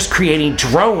think, you're just creating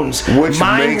drones, Which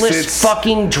mindless makes it-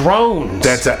 fucking drones.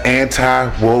 That's an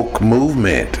anti-woke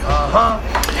movement.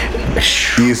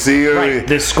 You see, Right,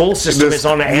 the school system is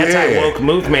on the anti-woke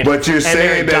movement, But you're and they're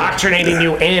saying that. indoctrinating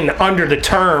you in under the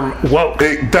term woke.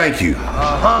 Thank you.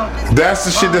 That's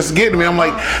the shit that's getting me. I'm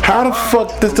like, how the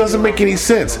fuck? This doesn't make any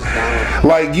sense.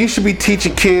 Like, you should be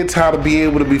teaching kids how to be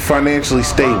able to be financially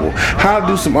stable, how to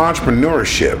do some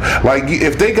entrepreneurship. Like,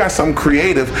 if they got something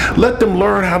creative, let them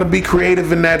learn how to be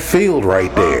creative in that field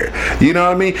right there. You know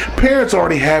what I mean? Parents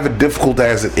already have it difficult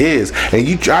as it is, and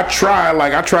I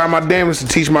try my damnedest to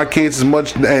teach my kids as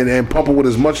much and pump them with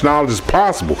as much knowledge as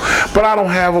possible. But I don't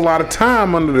have a lot of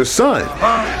time under the sun.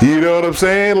 You know what I'm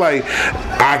saying? Like,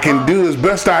 I can do as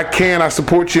best I can. I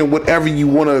support you in whatever you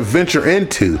want to venture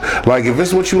into. Like, if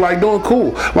it's what you like doing,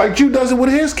 cool. Like, Drew does it with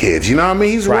his kids. You know what I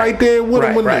mean? He's right there with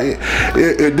them.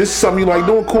 If this is something you like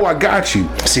doing, cool, I got you.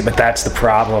 See, but that's the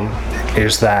problem,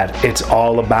 is that it's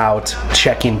all about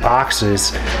checking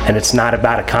boxes, and it's not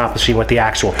about accomplishing what the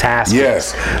actual task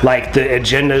Yes. is. Like, the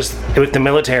agendas with the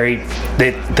military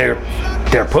that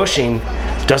they're pushing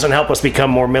doesn't help us become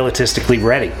more militaristically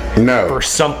ready for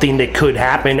something that could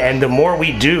happen. And the more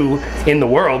we do in the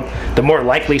world, the more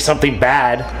likely something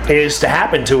bad is to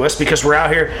happen to us, because we're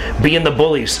out here being the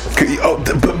bullies.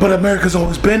 But America's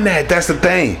always been that. That's the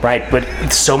thing. Right, but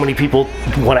so many people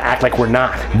want to act like we're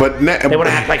not. But they want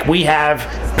to act like we have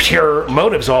pure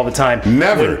motives all the time.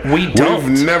 Never. We don't.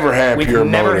 We've never had pure motives.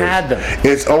 We've never had them.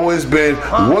 It's always been,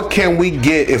 what can we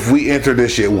get if we enter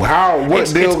this shit? What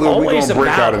deal are we going to break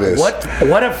out of this?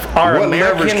 What if our What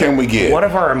American, leverage can we get? What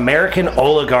if our American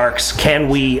oligarchs can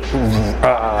we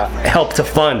help to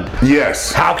fund?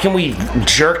 Yes. How can we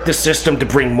jerk the system to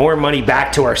bring more money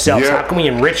back to ourselves? Yeah. How can we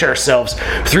enrich ourselves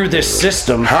through this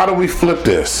system? How do we flip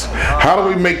this? How do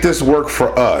we make this work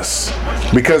for us?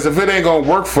 Because if it ain't gonna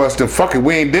work for us, then fuck it,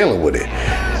 we ain't dealing with it.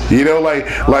 You know, like,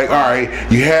 all right,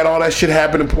 you had all that shit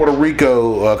happen in Puerto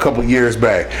Rico a couple years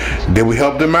back. Did we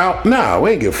help them out? Nah,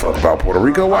 we ain't give a fuck about Puerto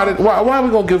Rico. Why are we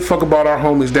gonna give a fuck about our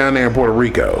homies down there in Puerto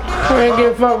Rico? We ain't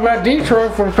give a fuck about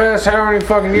Detroit for the past how many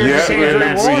fucking years. Yeah, and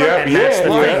that's the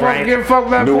thing, right? Give a fuck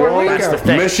about New Puerto Orleans, Rico. That's the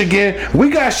thing. Michigan, we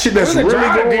got shit that's We're the really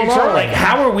giant going Detroit. on. Like,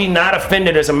 how are we not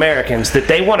offended as Americans that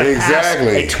they want to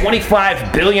Exactly. pass a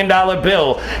 $25 billion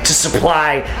bill to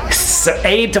supply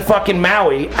aid to fucking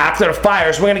Maui after the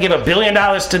fires? We're going to give $1 billion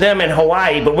to them in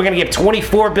Hawaii, but we're going to give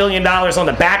 $24 billion on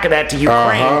the back of that to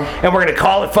Ukraine, and we're going to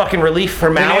call it fucking relief for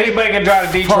And Maui. anybody can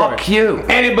drive to Detroit. Fuck you.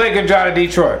 Anybody can drive to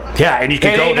Detroit. Yeah, and you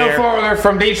can It go ain't there. no farther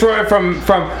from Detroit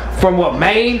from what,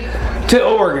 Maine to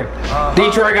Oregon.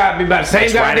 Detroit got to be about the same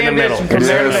It's right in goddamn the middle. distance from It's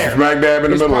there to Yeah, there. smack dab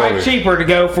in the It's middle of probably it. cheaper to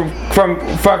go from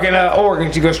fucking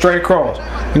Oregon to go straight across.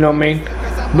 You know what I mean?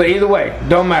 But either way,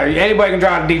 don't matter. Anybody can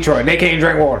drive to Detroit. They can't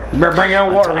drink water. You better bring your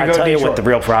own water I and go tell to you Detroit. what the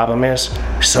real problem is.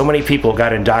 So many people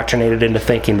got indoctrinated into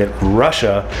thinking that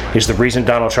Russia is the reason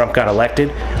Donald Trump got elected,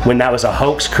 when that was a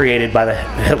hoax created by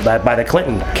the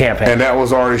Clinton campaign. And that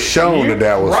was already shown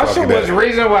that was Russia fucking was the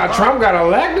reason why Trump got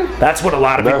elected? That's what a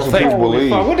lot of That's people what think. people believe.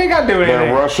 Fuck, what they got to do with that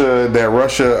that?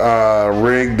 Russia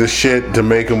rigged the shit to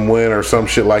make him win or some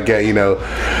shit like that. You know,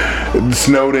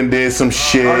 Snowden did some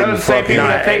shit. Are and those the same people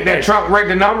that think that Trump rigged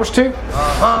the numbers too?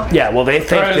 Yeah, well, they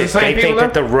think Are they the same people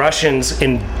that the Russians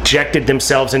injected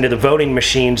themselves into the voting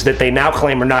machines that they now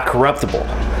claim are not corruptible.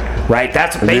 Right?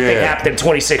 That's what they think Yeah. happened in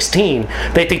 2016.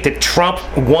 They think that Trump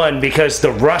won because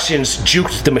the Russians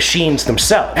juked the machines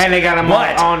themselves. And they got him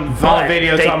on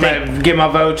video they talking think- about give my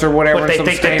votes or whatever. But they in some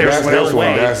think that state. there's That's no this one.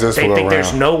 way. That's this They one think there's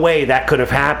around. no way that could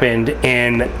have happened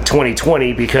in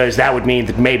 2020, because that would mean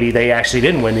that maybe they actually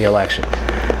didn't win the election.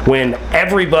 When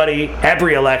every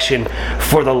election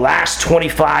for the last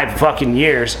 25 fucking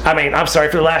years, for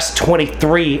the last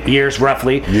 23 years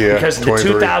roughly, Yeah, because the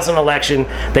 23. 2000 election,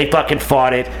 they fucking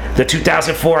fought it. The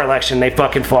 2004 election, they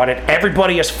fucking fought it.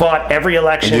 Everybody has fought every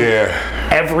election. Yeah.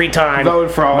 Every time.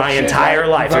 Voted fraud my shit, entire right?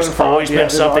 life. There's Voted fraud, always yeah, been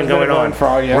there's something always been going on. voted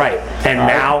fraud, yeah. Right.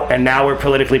 And now we're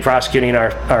politically prosecuting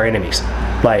our enemies.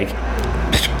 Like,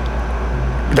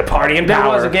 the party in That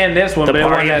power. was again this one, the but it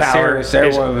wasn't party in that power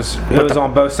serious. is- It was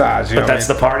on both sides. You know But that's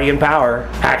the party in power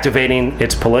activating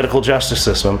its political justice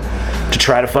system to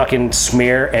try to fucking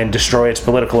smear and destroy its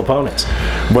political opponents.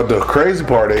 But the crazy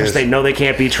part is, They know they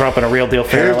can't beat Trump in a real deal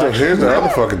fair election. here's the other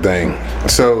fucking thing.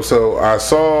 So I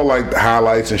saw like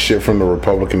highlights and shit from the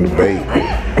Republican debate.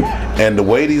 And the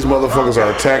way these motherfuckers are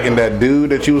attacking that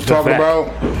dude that you was talking Vivek. about,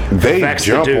 they Vivek's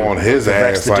the jump dude. on his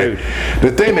Vivek's ass. the Like, dude.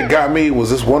 the thing that got me was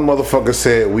this one motherfucker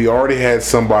said, we already had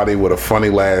somebody with a funny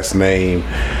last name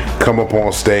come up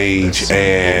on stage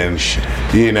and,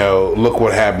 you know, look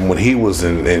what happened when he was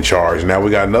in charge. Now we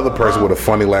got another person with a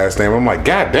funny last name. I'm like,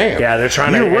 God damn. Yeah, they're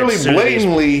trying You to really sue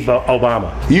blatantly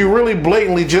Obama. You really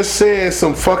blatantly just said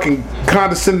some fucking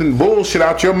condescending bullshit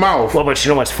out your mouth. Well, but you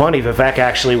know what's funny? Vivek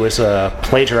actually was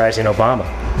plagiarizing Obama.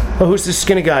 Oh, who's this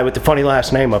skinny guy with the funny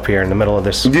last name up here in the middle of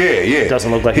this? Yeah.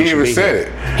 Doesn't look like he should even be said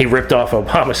here. it. He ripped off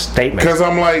Obama's statement. Because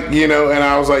I'm like, you know, and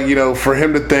I was like, you know, for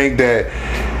him to think that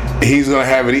he's gonna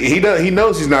have it, he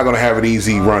knows he's not gonna have it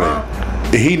easy running.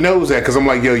 He knows that, because I'm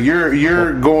like, yo,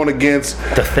 you're going against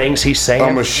The things he's saying.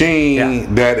 a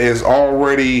machine that is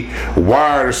already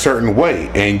wired a certain way,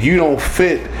 and you don't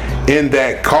fit in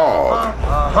that cog.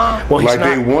 Well, he's like not,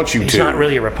 they want you he's to. not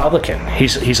really a Republican.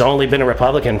 He's only been a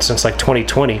Republican since like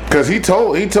 2020. Because he's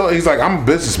like, I'm a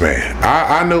businessman.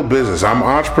 I know business. I'm an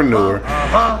entrepreneur.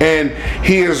 And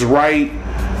he is right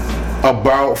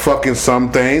about fucking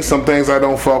some things. Some things I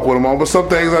don't fuck with him on, but some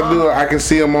things I do. I can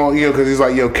see him on, you know, because he's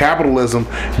like, yo, capitalism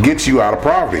gets you out of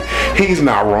poverty. He's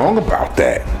not wrong about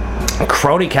that.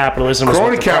 Crony capitalism. Crony is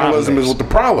what the capitalism problem is what the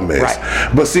problem is.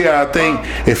 Right. But see, I think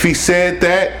if he said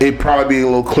that, it'd probably be a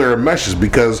little clearer message,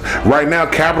 because right now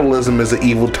capitalism is an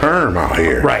evil term out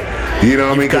here. Right. You know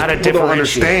what I mean? You've gotta Because people don't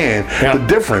differentiate. understand the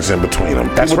difference in between them.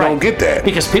 That's People right. don't get that.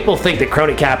 Because people think that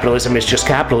crony capitalism is just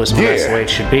capitalism. And that's Yeah. the way it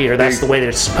should be, or that's the way that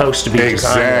it's supposed to be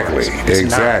Exactly. designed. It's not.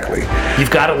 Exactly.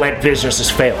 You've got to let businesses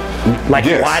fail. Like,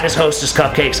 Yes. why does Hostess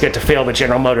Cupcakes get to fail but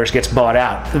General Motors gets bought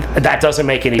out? That doesn't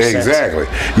make any sense. Exactly.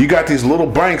 You got these little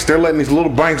banks. They're letting these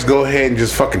little banks go ahead and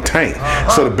just fucking tank.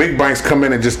 So the big banks come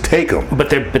in and just take them. But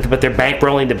they're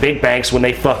bankrolling the big banks when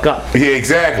they fuck up. Yeah,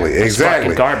 exactly.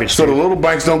 fucking garbage, So dude. the little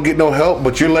banks don't get no help,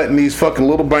 but you're letting these fucking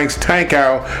little banks tank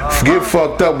out, get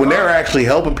fucked up when they're actually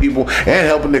helping people and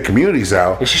helping their communities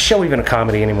out. Is this show even a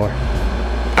comedy anymore?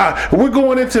 We're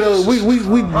going into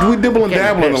we dibble and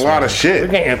dabble in a lot of shit.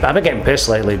 I've been getting pissed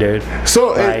lately, dude.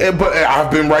 So, but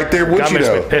I've been right there with Government's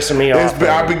you though. been pissing me off,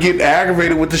 I've been getting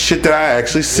aggravated with the shit that I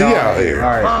actually see out here.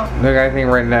 All right, look, anything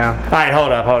written down. All right,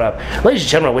 hold up, ladies and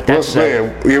gentlemen. With that Well,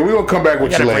 said, yeah, we're gonna come back we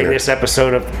with gotta you bring later. this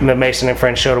episode of the Mason and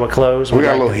Friends show to a close. We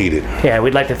got a little heated. Yeah,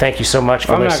 we'd like to thank you so much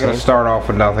for I'm not listening. gonna start off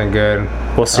with nothing good.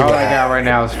 We'll see. All What, I got right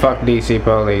now is fuck DC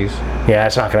police. yeah,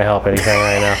 it's not gonna help anything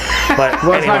right now. But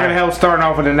Well, it's not anyway, gonna help starting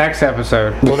off with the next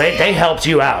episode. well, they helped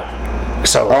you out,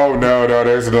 so Oh no,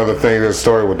 there's another thing. There's a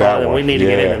story with that one. we need to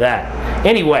get into that.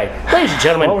 Anyway, ladies and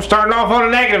gentlemen, Well, we're starting off on a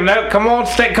negative note. Come on,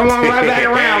 right back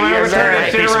around, man. Yes, We're sir. turning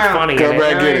might that be shit some around. funny Come in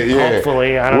back, it. get it. Yeah.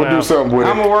 Hopefully, I don't We'll know. do something with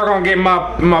I'm it. gonna work on getting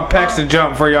my pecs to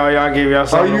jump for y'all. Y'all give y'all Oh,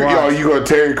 something to watch. you gonna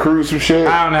Terry Crews some shit?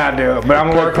 I don't know how to do it, but I'm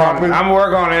gonna work on it. popping? I'm gonna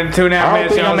work on it in 2.5 I don't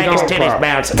minutes. think Y'all I'm Make gonna his gonna titties pop.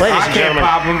 bounce. Ladies I and can't gentlemen,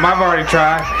 pop them. I've already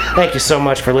tried. thank you so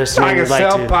much for listening. I can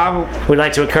self pop them. We'd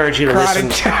like to encourage you to Karate listen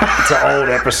chop. to old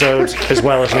episodes as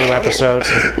well as new episodes.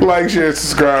 Like, share,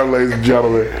 subscribe, ladies and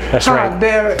gentlemen. That's God right.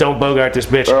 damn it. Don't bogart this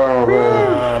bitch. Oh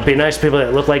man. Be nice to people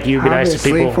that look like you. Be nice to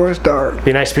people. it's dark.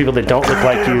 Be nice to people that don't look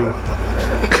like you.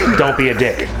 Don't be a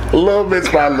dick. Little bits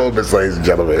by little bits, ladies and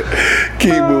gentlemen.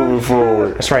 Keep moving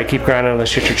forward. That's right. Keep grinding on the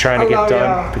shit you're trying to I get love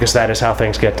done y'all. because that is how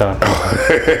things get done.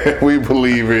 We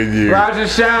believe in you. Roger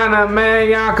Shiner, man,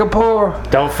 Yom Kippur.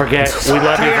 Don't forget, we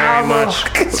love you very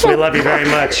much. We love you very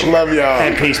much. Love y'all.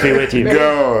 And peace be with you.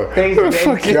 Go. Thanks,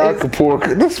 Fuck y'all,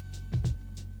 Kapoor.